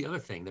fact, here's the other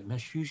thing, that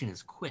MeshFusion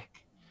is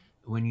quick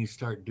when you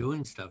start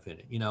doing stuff in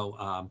it. You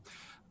know,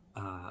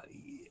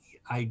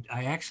 I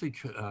actually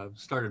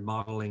started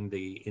modeling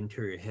the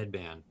interior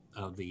headband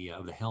of the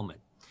helmet,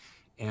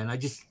 and I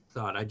just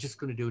thought I'm just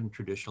going to do it in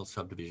traditional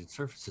subdivision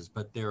surfaces,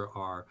 but there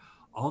are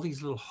all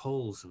these little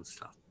holes and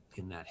stuff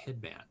in that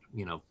headband,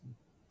 you know,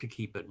 to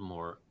keep it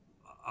more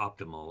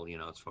optimal, you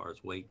know, as far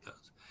as weight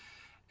goes.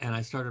 And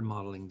I started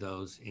modeling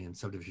those in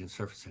subdivision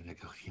surfaces, and I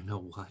go, you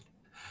know what?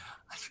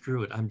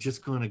 Screw it. I'm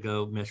just going to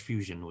go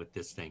MeshFusion with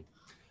this thing.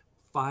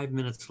 5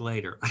 minutes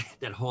later, I had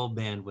that whole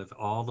band with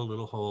all the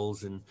little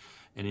holes and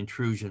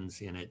intrusions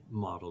in it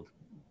modeled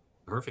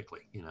perfectly,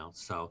 you know.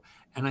 So,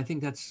 and I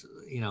think that's,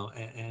 you know,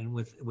 and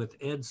with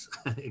Ed's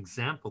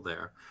example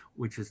there,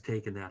 which has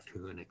taken that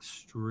to an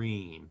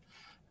extreme,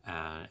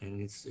 and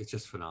it's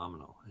just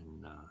phenomenal.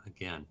 And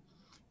again,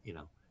 you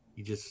know,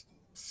 you just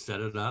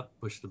set it up,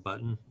 push the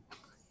button,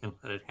 and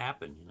let it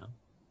happen, you know.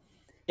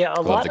 Yeah,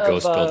 a lot of the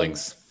ghost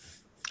buildings.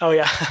 Oh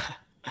yeah.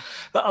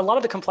 But a lot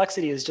of the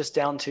complexity is just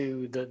down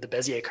to the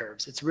Bezier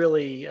curves. It's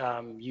really,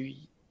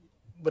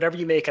 whatever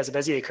you make as a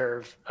Bezier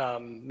curve,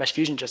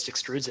 MeshFusion just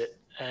extrudes it.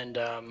 And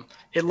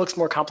it looks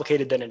more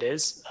complicated than it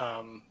is.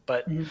 Yeah,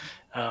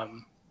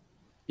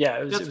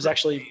 it was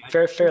actually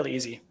fairly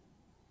easy.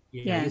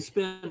 Yeah, you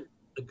spend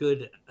a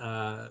good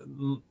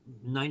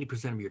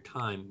 90% of your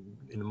time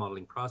in the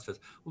modeling process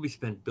will be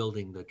spent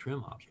building the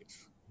trim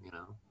objects, you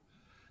know.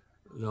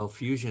 The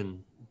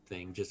Fusion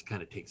thing just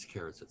kind of takes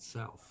care of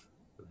itself.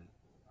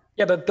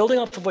 Yeah, but building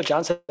off of what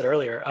John said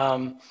earlier,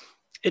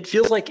 it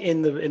feels like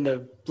in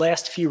the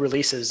last few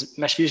releases,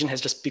 MeshFusion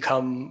has just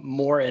become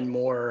more and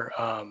more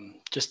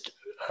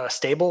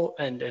stable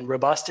and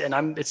robust,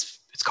 and it's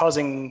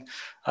causing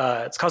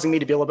me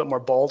to be a little bit more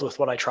bold with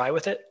what I try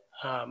with it.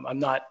 I'm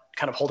not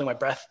kind of holding my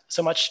breath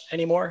so much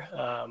anymore.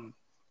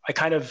 I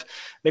kind of,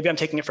 maybe I'm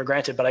taking it for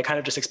granted, but I kind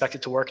of just expect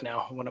it to work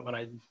now when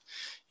I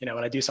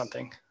do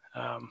something.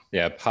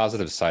 Yeah, a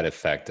positive side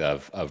effect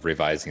of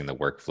revising the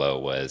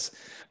workflow was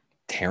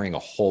tearing a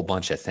whole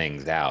bunch of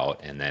things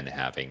out and then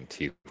having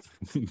to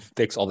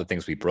fix all the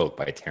things we broke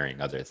by tearing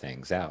other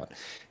things out.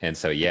 And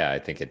so, yeah, I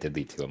think it did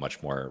lead to a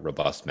much more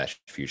robust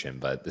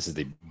MeshFusion, but this is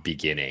the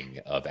beginning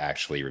of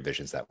actually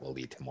revisions that will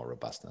lead to more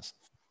robustness.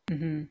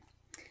 Mm-hmm.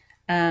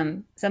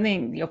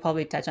 Something you'll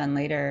probably touch on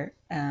later,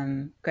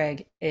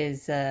 Greg,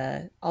 is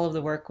all of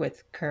the work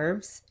with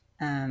curves.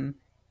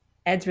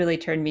 Ed's really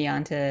turned me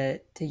on to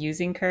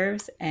using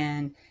curves,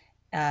 and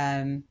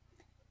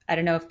I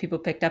don't know if people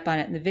picked up on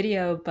it in the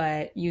video,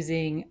 but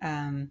using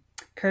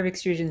curve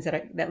extrusions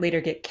that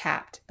later get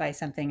capped by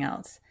something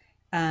else.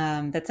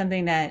 That's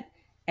something that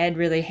Ed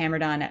really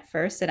hammered on at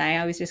first, and I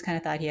always just kind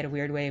of thought he had a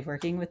weird way of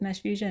working with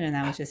MeshFusion, and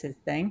that was just his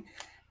thing.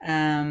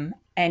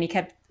 And he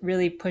kept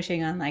really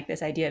pushing on like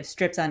this idea of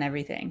strips on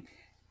everything.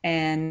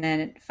 And then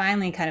it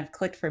finally kind of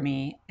clicked for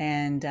me.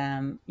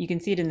 And you can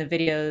see it in the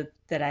video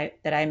that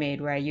I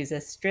made, where I use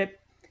a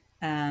strip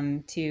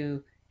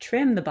to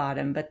trim the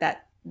bottom, but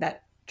that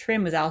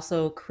trim was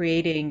also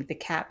creating the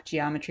cap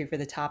geometry for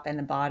the top and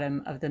the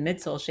bottom of the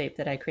midsole shape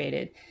that I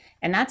created.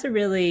 And that's a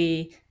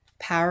really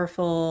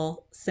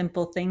powerful,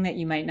 simple thing that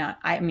you might not,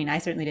 I mean, I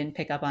certainly didn't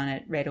pick up on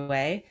it right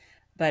away,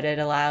 but it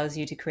allows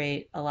you to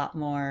create a lot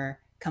more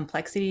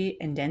complexity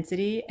and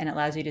density, and it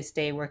allows you to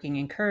stay working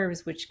in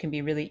curves, which can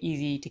be really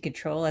easy to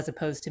control, as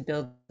opposed to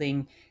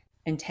building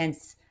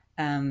intense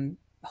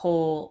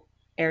whole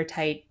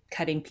airtight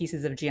cutting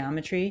pieces of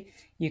geometry.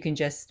 You can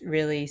just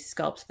really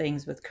sculpt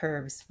things with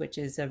curves, which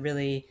is a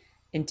really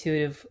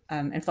intuitive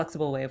and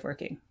flexible way of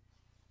working.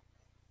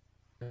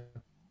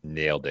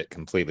 Nailed it,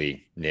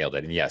 completely nailed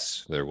it. And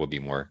yes, there will be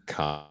more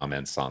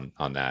comments on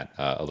that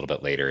a little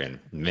bit later, and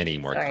many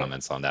more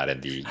comments on that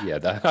in the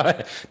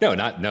no,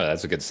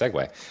 that's a good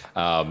segue.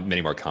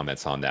 Many more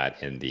comments on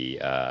that in the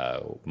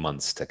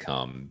months to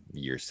come,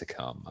 years to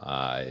come.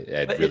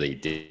 It really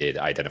did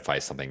identify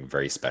something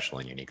very special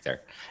and unique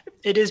there.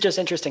 It is just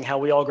interesting how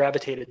we all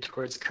gravitated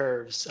towards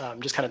curves,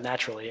 just kind of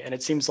naturally. And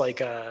it seems like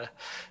some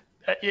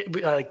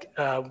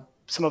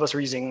of us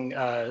were using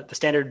the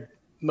standard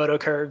Modo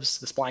curves,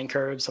 the spline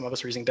curves. Some of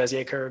us are using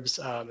Bezier curves,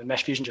 and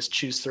MeshFusion just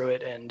chews through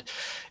it. And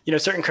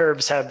certain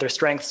curves have their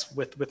strengths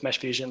with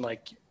MeshFusion.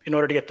 Like in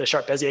order to get the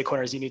sharp Bezier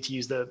corners, you need to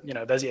use the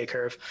Bezier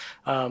curve.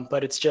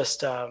 But it's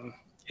just a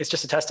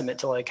testament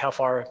to like how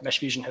far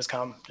MeshFusion has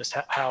come. Just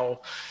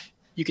how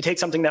you could take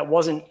something that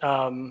wasn't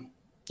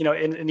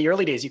in the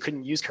early days, you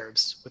couldn't use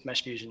curves with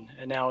MeshFusion,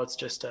 and now it's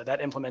just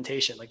that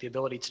implementation, like the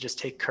ability to just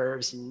take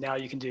curves, and now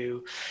you can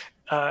do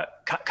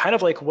kind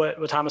of like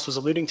what Thomas was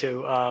alluding to.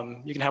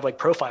 You can have like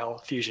profile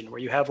fusion, where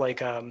you have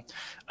like a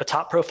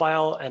top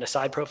profile and a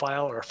side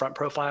profile or a front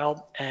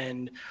profile,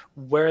 and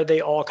where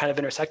they all kind of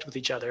intersect with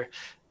each other,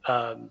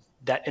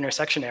 that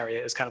intersection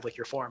area is kind of like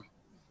your form.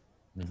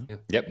 Mm-hmm.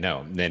 Yep.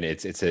 No, then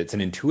it's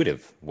an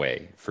intuitive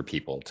way for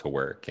people to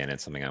work, and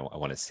it's something I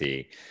want to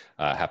see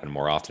happen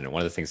more often. And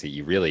one of the things that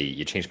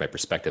you changed my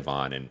perspective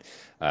on, and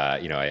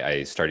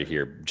I started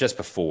here just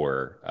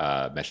before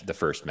the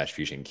first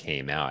MeshFusion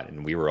came out,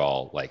 and we were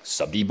all like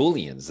sub-D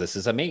booleans. This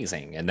is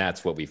amazing, and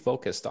that's what we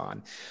focused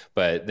on.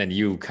 But then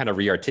you kind of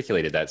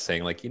re-articulated that,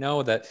 saying like,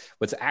 that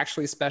what's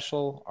actually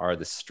special are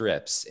the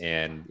strips,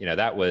 and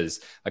that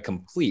was a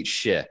complete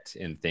shift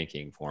in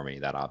thinking for me.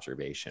 That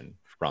observation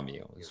from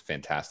you. It was a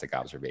fantastic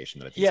observation.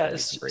 That I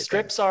think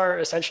strips are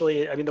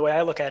essentially, the way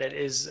I look at it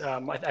is,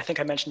 I think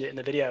I mentioned it in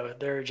the video,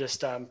 they're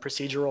just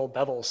procedural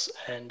bevels,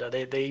 and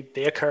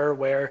they occur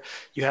where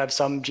you have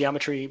some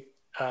geometry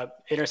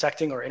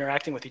intersecting or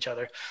interacting with each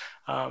other.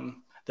 And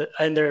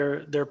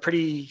they're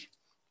pretty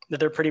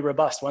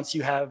robust. Once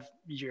you have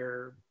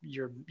your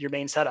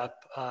main setup,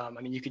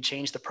 you could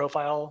change the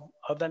profile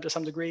of them to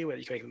some degree, whether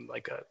you can make them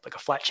like a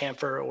flat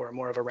chamfer or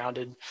more of a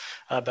rounded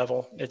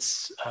bevel.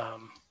 It's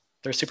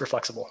they're super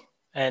flexible,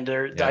 and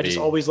I just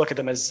always look at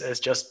them as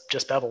just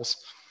bevels.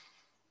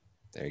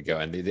 There you go.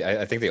 And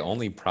I think the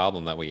only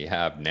problem that we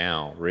have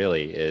now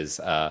really is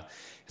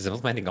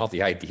implementing all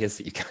the ideas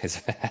that you guys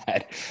have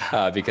had,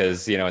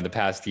 because in the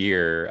past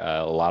year,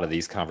 a lot of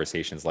these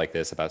conversations like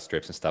this about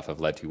strips and stuff have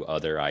led to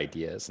other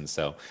ideas, and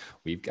so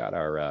we've got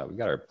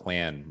our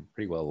plan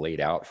pretty well laid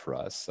out for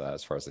us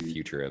as far as the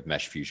future of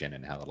MeshFusion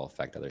and how that'll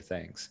affect other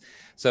things.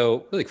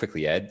 So really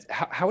quickly, Ed,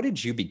 how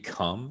did you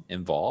become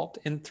involved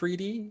in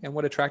 3D, and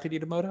what attracted you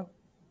to Modo?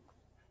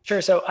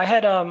 Sure. So I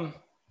had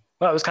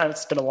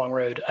it's been a long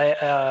road.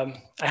 I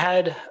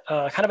had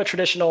kind of a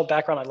traditional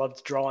background. I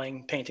loved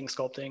drawing, painting,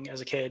 sculpting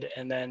as a kid.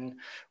 And then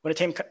when it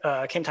came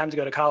time to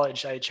go to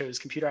college, I chose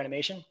computer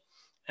animation.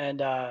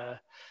 And the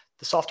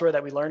software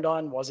that we learned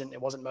on wasn't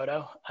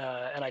Modo.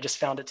 And I just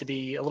found it to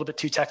be a little bit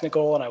too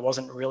technical, and I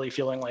wasn't really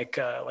feeling like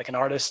an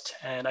artist.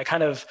 And I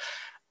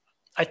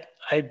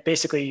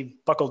basically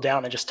buckled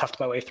down and just toughed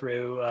my way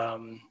through.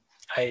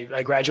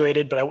 I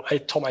graduated, but I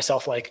told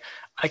myself, like,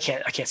 I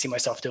can't see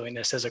myself doing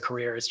this as a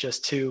career. It's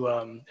just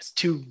it's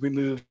too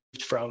removed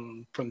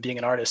from being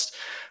an artist.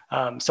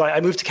 So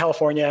I moved to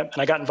California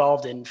and I got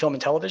involved in film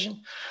and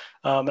television.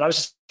 And I was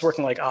just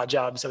working like odd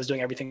jobs. I was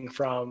doing everything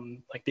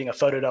from like being a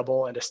photo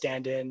double and a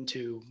stand-in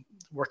to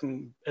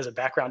working as a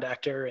background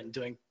actor and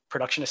doing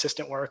production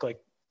assistant work, like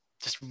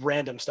just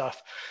random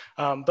stuff.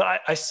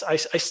 But I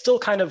still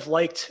kind of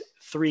liked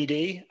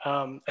 3D.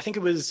 I think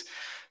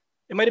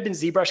it might have been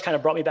ZBrush kind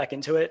of brought me back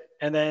into it.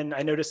 And then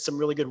I noticed some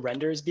really good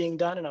renders being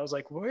done. And I was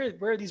like, where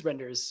are these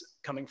renders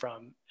coming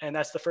from? And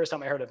that's the first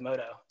time I heard of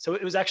Modo. So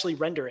it was actually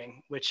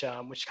rendering, which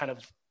kind of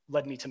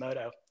led me to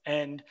Modo.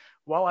 And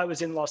while I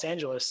was in Los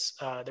Angeles,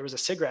 there was a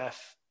SIGGRAPH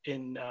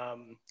in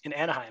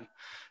Anaheim,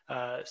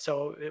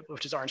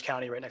 which is Orange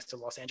County, right next to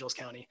Los Angeles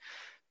County.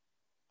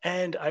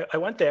 And I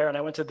went there and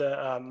I went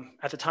to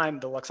at the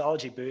time, the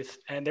Luxology booth,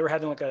 and they were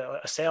having like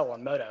a sale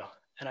on Modo.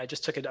 And I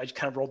just kind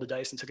of rolled the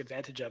dice and took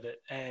advantage of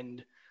it.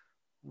 And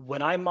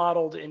when I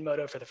modeled in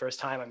Modo for the first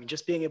time, I mean,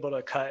 just being able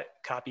to cut,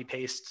 copy,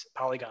 paste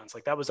polygons,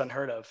 like that was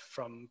unheard of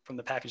from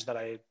the package that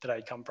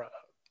I'd come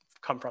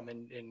from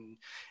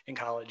in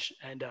college.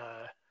 And,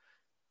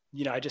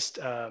 I just,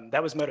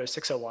 that was Modo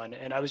 601.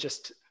 And I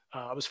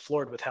was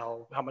floored with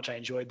how much I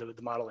enjoyed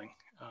the modeling.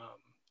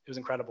 It was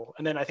incredible.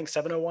 And then I think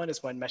 701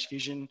 is when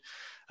MeshFusion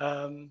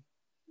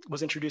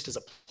was introduced as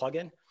a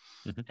plugin.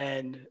 Mm-hmm.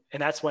 And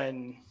that's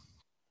when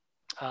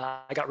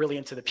I got really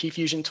into the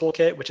P-Fusion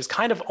toolkit, which is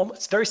kind of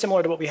almost very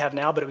similar to what we have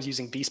now, but it was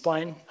using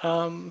B-spline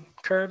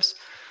curves.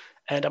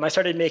 And I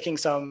started making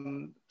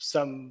some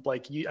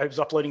like, I was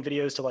uploading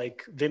videos to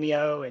like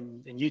Vimeo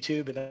and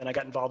YouTube, and then I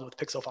got involved with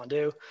Pixel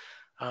Fondue.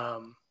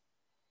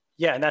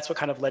 And that's what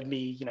kind of led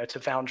me, to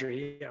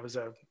Foundry. I was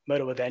a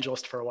Modo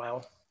evangelist for a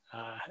while.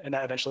 And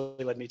that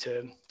eventually led me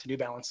to New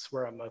Balance,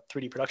 where I'm a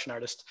 3D production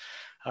artist.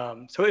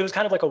 So it was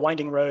kind of like a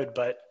winding road,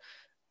 but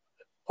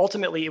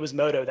ultimately, it was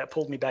Modo that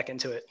pulled me back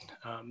into it.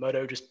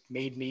 Modo just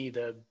made me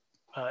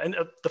and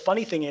the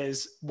funny thing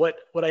is, what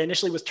I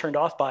initially was turned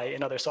off by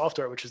in other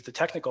software, which is the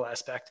technical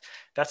aspect.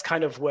 That's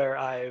kind of where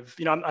I'm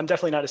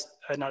definitely not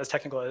as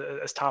technical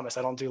as Thomas.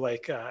 I don't do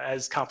like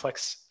as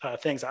complex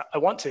things. I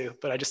want to,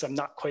 but I'm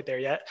not quite there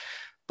yet.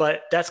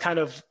 But that's kind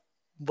of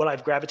what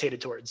I've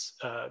gravitated towards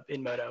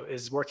in Modo,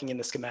 is working in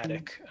the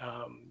schematic,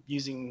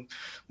 using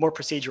more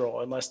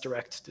procedural and less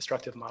direct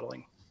destructive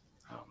modeling.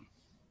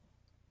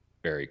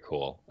 Very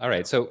cool. All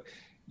right. So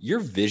your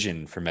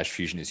vision for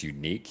MeshFusion is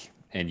unique,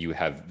 and you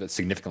have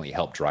significantly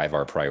helped drive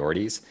our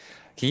priorities.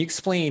 Can you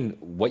explain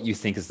what you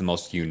think is the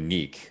most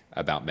unique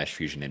about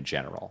MeshFusion in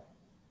general?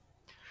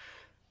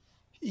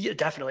 Yeah,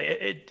 definitely.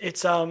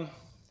 It's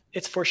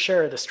for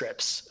sure the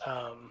strips.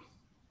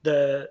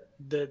 The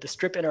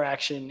strip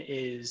interaction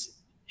is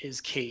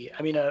key.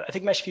 I mean, I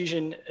think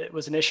MeshFusion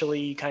was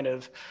initially kind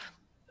of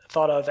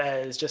thought of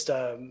as just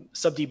a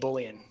sub-D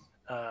Boolean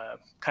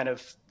kind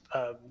of.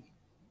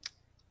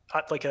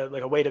 Like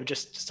a way to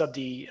just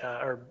sub-D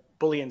or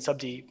Boolean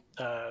sub-D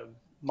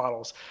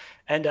models.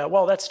 And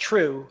while that's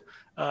true,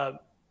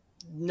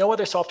 no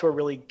other software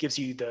really gives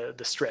you the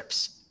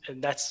strips. And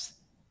that's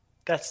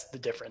the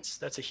difference.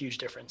 That's a huge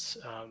difference.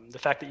 The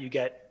fact that you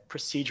get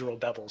procedural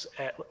bevels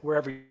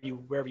wherever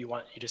you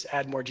want. You just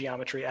add more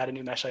geometry, add a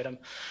new mesh item.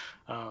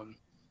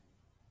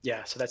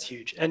 So that's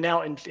huge. And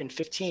now in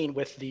 15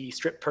 with the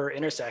strip per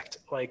intersect,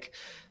 like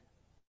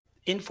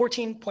in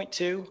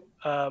 14.2,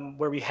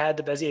 where we had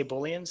the Bezier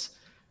Booleans,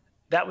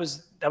 that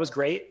was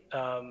great.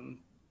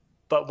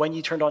 But when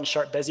you turned on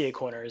sharp Bezier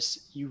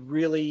corners, you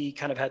really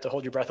kind of had to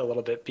hold your breath a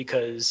little bit,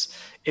 because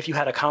if you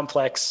had a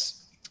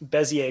complex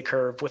Bezier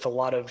curve with a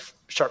lot of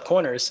sharp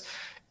corners,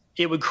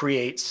 it would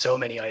create so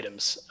many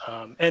items.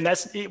 And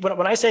that's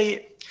when I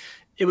say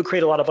it would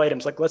create a lot of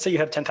items, like let's say you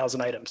have 10,000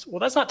 items. Well,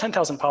 that's not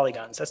 10,000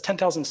 polygons. That's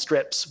 10,000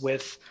 strips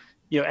with,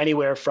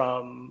 anywhere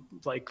from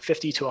like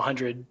 50 to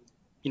 100,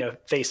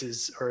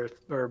 faces or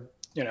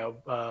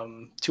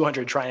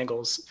 200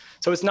 triangles.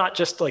 So it's not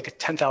just like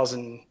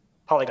 10,000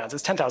 polygons.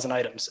 It's 10,000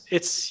 items.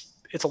 It's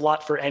a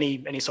lot for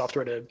any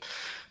software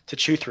to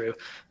chew through.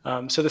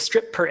 So the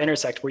strip per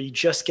intersect, where you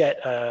just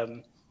get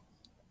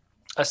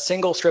a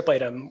single strip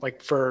item,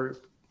 like for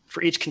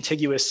each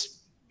contiguous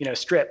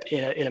strip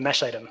in a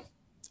mesh item,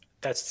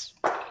 that's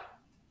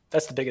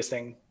the biggest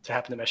thing to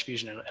happen to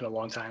MeshFusion in a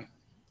long time.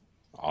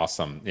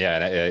 Awesome.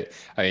 Yeah.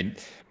 I mean,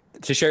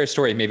 to share a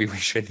story maybe we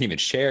shouldn't even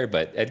share,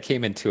 but Ed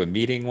came into a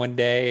meeting one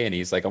day and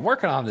he's like, I'm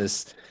working on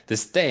this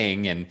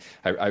thing, and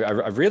I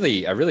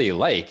really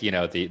like the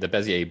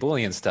Bezier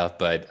Boolean stuff,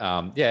 but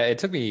it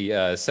took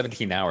me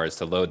 17 hours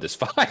to load this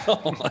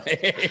file.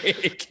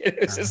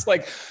 It's just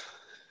like,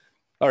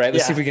 all right,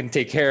 let's see if we can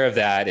take care of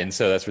that. And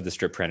so that's where the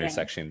strip per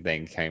intersection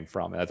thing came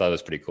from. And I thought it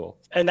was pretty cool.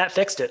 And that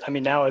fixed it. I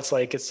mean, now it's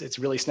like it's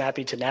really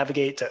snappy to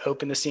navigate, to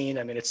open the scene.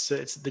 I mean, it's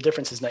the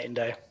difference is night and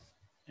day.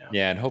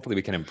 Yeah, and hopefully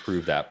we can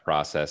improve that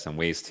process and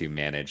ways to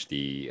manage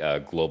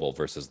the global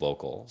versus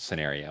local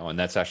scenario. And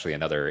that's actually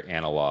another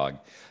analog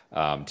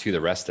to the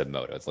rest of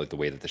Modo. It's like the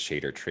way that the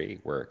shader tree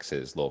works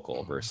is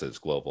local versus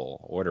global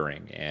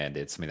ordering. And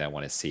it's something that I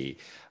want to see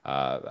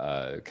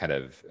kind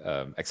of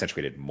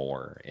accentuated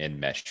more in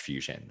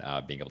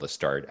MeshFusion, being able to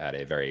start at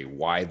a very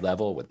wide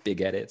level with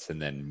big edits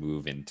and then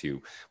move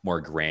into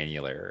more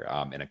granular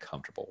in a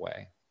comfortable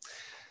way.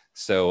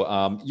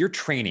 So your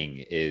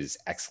training is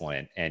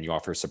excellent and you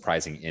offer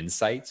surprising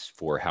insights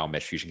for how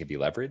MeshFusion can be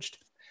leveraged.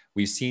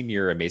 We've seen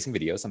your amazing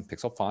videos on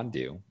Pixel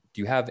Fondue.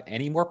 Do you have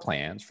any more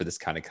plans for this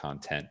kind of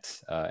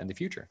content in the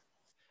future?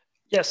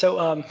 Yeah,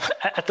 so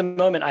at the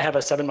moment, I have a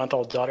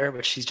 7-month-old daughter,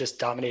 which she's just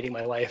dominating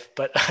my life.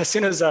 But as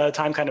soon as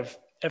time kind of,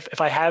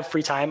 if I have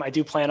free time, I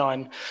do plan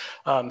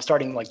on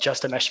starting like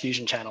just a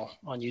MeshFusion channel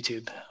on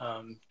YouTube,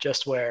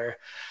 just where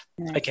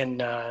I can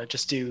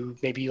just do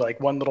maybe like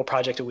one little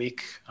project a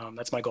week.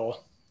 That's my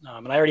goal.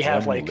 And I already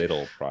have one like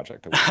little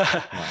project a week.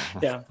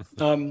 Yeah.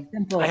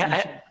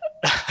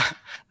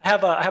 I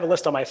have a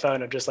list on my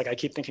phone of just like, I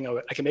keep thinking,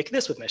 oh, I can make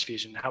this with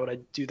MeshFusion. How would I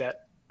do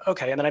that?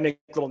 Okay. And then I make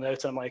little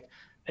notes and I'm like,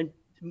 and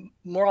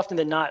more often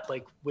than not,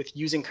 like with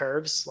using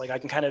curves, like I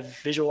can kind of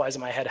visualize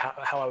in my head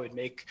how I would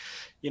make,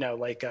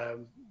 like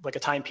a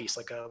timepiece,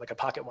 like a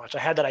pocket watch. I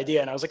had that idea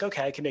and I was like,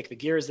 okay, I can make the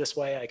gears this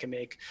way. I can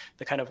make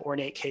the kind of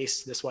ornate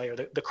case this way, or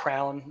the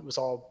crown was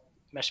all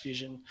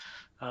MeshFusion.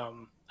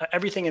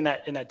 Everything in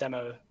that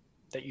demo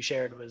that you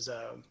shared was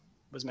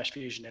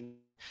MeshFusion, and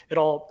it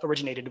all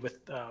originated with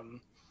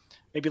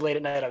maybe late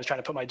at night I was trying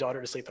to put my daughter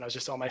to sleep and I was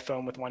just on my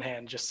phone with one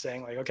hand just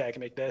saying like, okay, I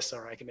can make this,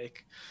 or I can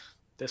make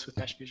this with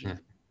MeshFusion.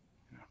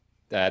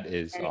 That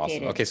is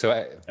awesome. Okay,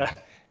 so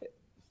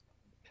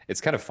it's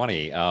kind of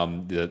funny.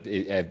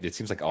 It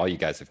seems like all you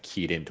guys have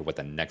keyed into what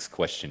the next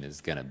question is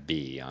going to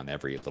be on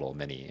every little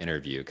mini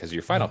interview, because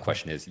your final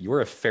question is, you're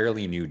a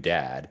fairly new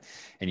dad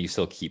and you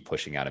still keep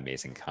pushing out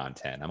amazing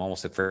content. I'm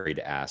almost afraid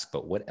to ask,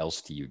 but what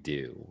else do you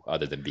do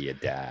other than be a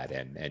dad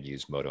and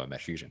use Modo and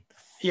MeshFusion?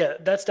 Yeah,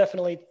 that's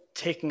definitely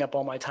taking up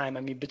all my time.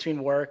 I mean,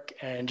 between work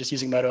and just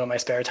using Modo in my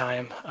spare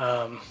time,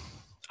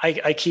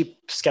 I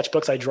keep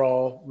sketchbooks. I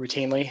draw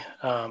routinely,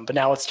 but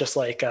now it's just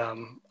like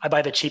I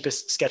buy the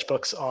cheapest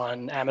sketchbooks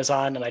on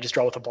Amazon and I just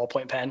draw with a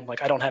ballpoint pen.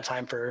 Like I don't have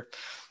time for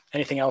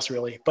anything else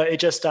really, but it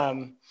just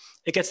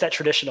it gets that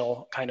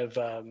traditional kind of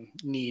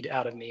need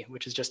out of me,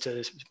 which is just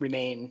to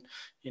remain,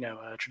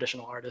 a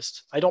traditional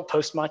artist. I don't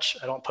post much.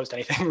 I don't post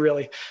anything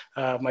really,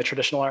 my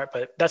traditional art,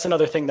 but that's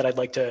another thing that I'd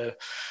like to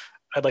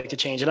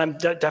change. And I'm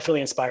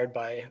definitely inspired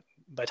by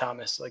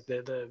Thomas. Like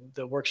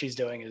the work she's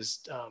doing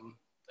is,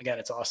 again,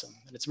 it's awesome.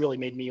 And it's really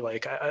made me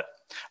like, I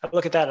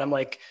look at that and I'm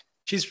like,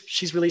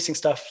 she's releasing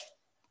stuff.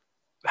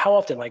 How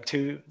often? Like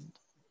two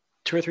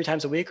or three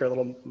times a week, or a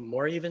little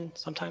more even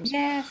sometimes?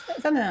 Yeah,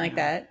 something like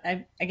that.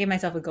 I gave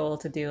myself a goal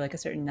to do like a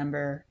certain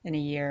number in a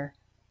year.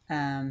 So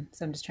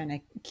I'm just trying to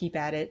keep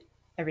at it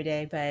every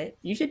day, but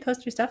you should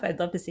post your stuff. I'd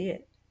love to see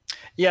it.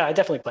 Yeah, I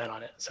definitely plan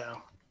on it.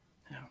 So,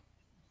 yeah.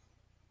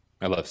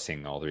 I love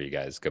seeing all three of you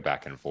guys go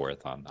back and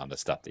forth on the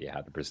stuff that you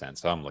had to present.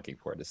 So I'm looking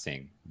forward to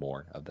seeing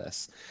more of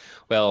this.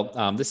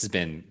 Well, this has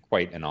been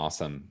quite an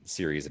awesome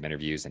series of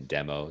interviews and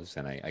demos,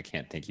 and I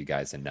can't thank you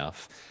guys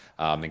enough.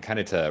 And kind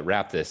of to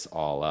wrap this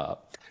all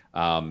up,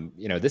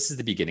 this is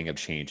the beginning of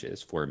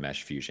changes for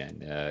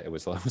MeshFusion. It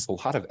was a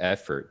lot of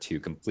effort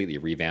to completely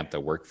revamp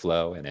the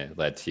workflow, and it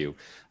led to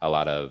a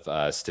lot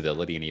of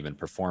stability and even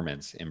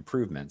performance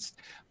improvements.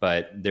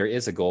 But there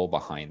is a goal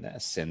behind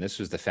this, and this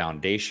was the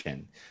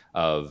foundation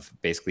of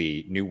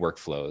basically new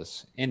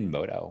workflows in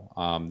Modo.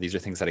 These are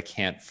things that I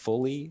can't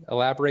fully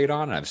elaborate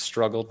on, and I've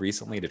struggled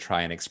recently to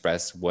try and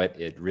express what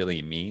it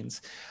really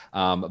means.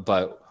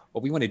 But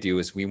what we want to do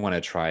is we want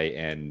to try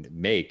and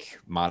make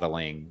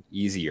modeling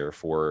easier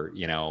for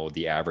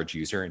the average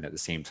user, and at the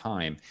same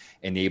time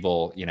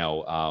enable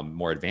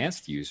more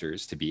advanced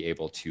users to be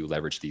able to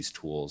leverage these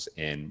tools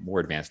in more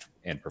advanced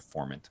and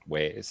performant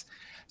ways.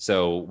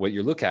 So what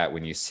you look at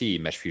when you see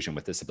MeshFusion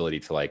with this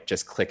ability to like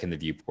just click in the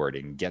viewport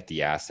and get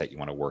the asset you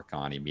want to work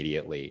on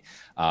immediately,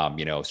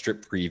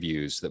 strip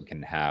previews that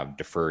can have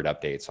deferred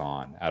updates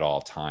on at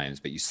all times,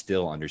 but you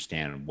still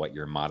understand what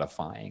you're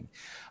modifying,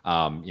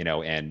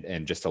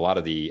 and just a lot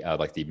of the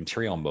like the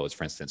material modes,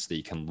 for instance, that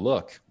you can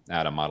look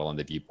at a model in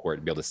the viewport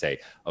and be able to say,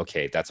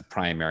 okay, that's a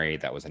primary,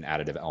 that was an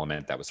additive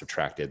element, that was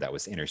subtracted, that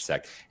was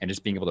intersect, and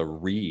just being able to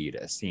read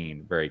a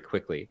scene very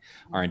quickly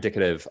are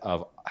indicative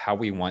of how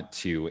we want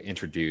to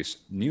introduce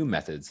new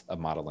methods of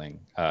modeling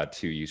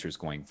to users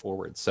going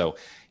forward. So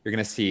you're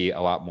going to see a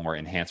lot more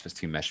enhancements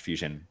to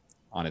MeshFusion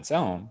on its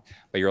own,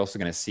 but you're also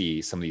going to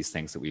see some of these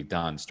things that we've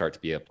done start to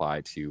be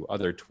applied to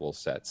other tool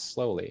sets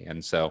slowly.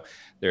 And so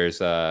there's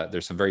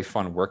some very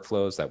fun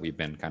workflows that we've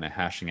been kind of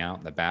hashing out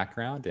in the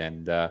background.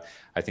 And I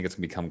think it's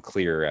going to become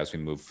clear as we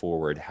move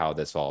forward how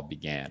this all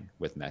began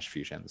with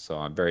MeshFusion. So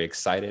I'm very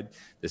excited.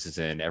 This is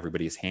in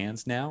everybody's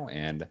hands now.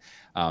 And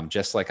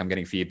just like I'm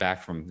getting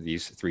feedback from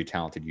these three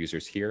talented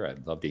users here,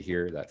 I'd love to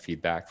hear that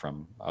feedback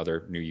from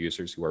other new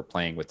users who are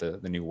playing with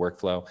the new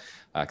workflow,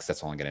 because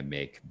that's only going to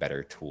make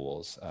better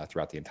tools throughout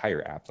throughout the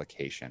entire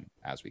application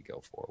as we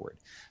go forward.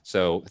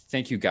 So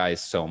thank you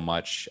guys so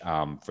much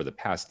for the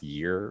past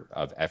year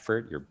of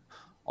effort. You're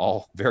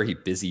all very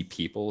busy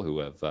people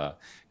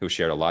who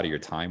shared a lot of your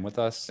time with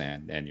us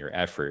and your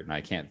effort, and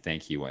I can't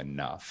thank you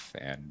enough.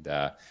 And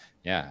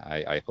yeah,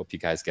 I hope you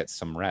guys get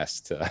some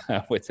rest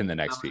within the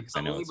next week, because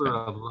I know it's been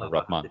a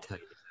rough month.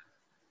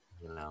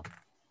 You know,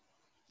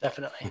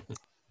 Definitely.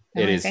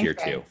 It is here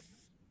Greg. too.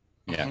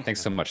 Yeah,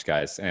 thanks so much,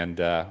 guys, and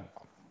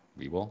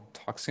we will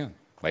talk soon.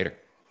 Later.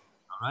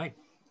 all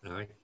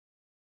right.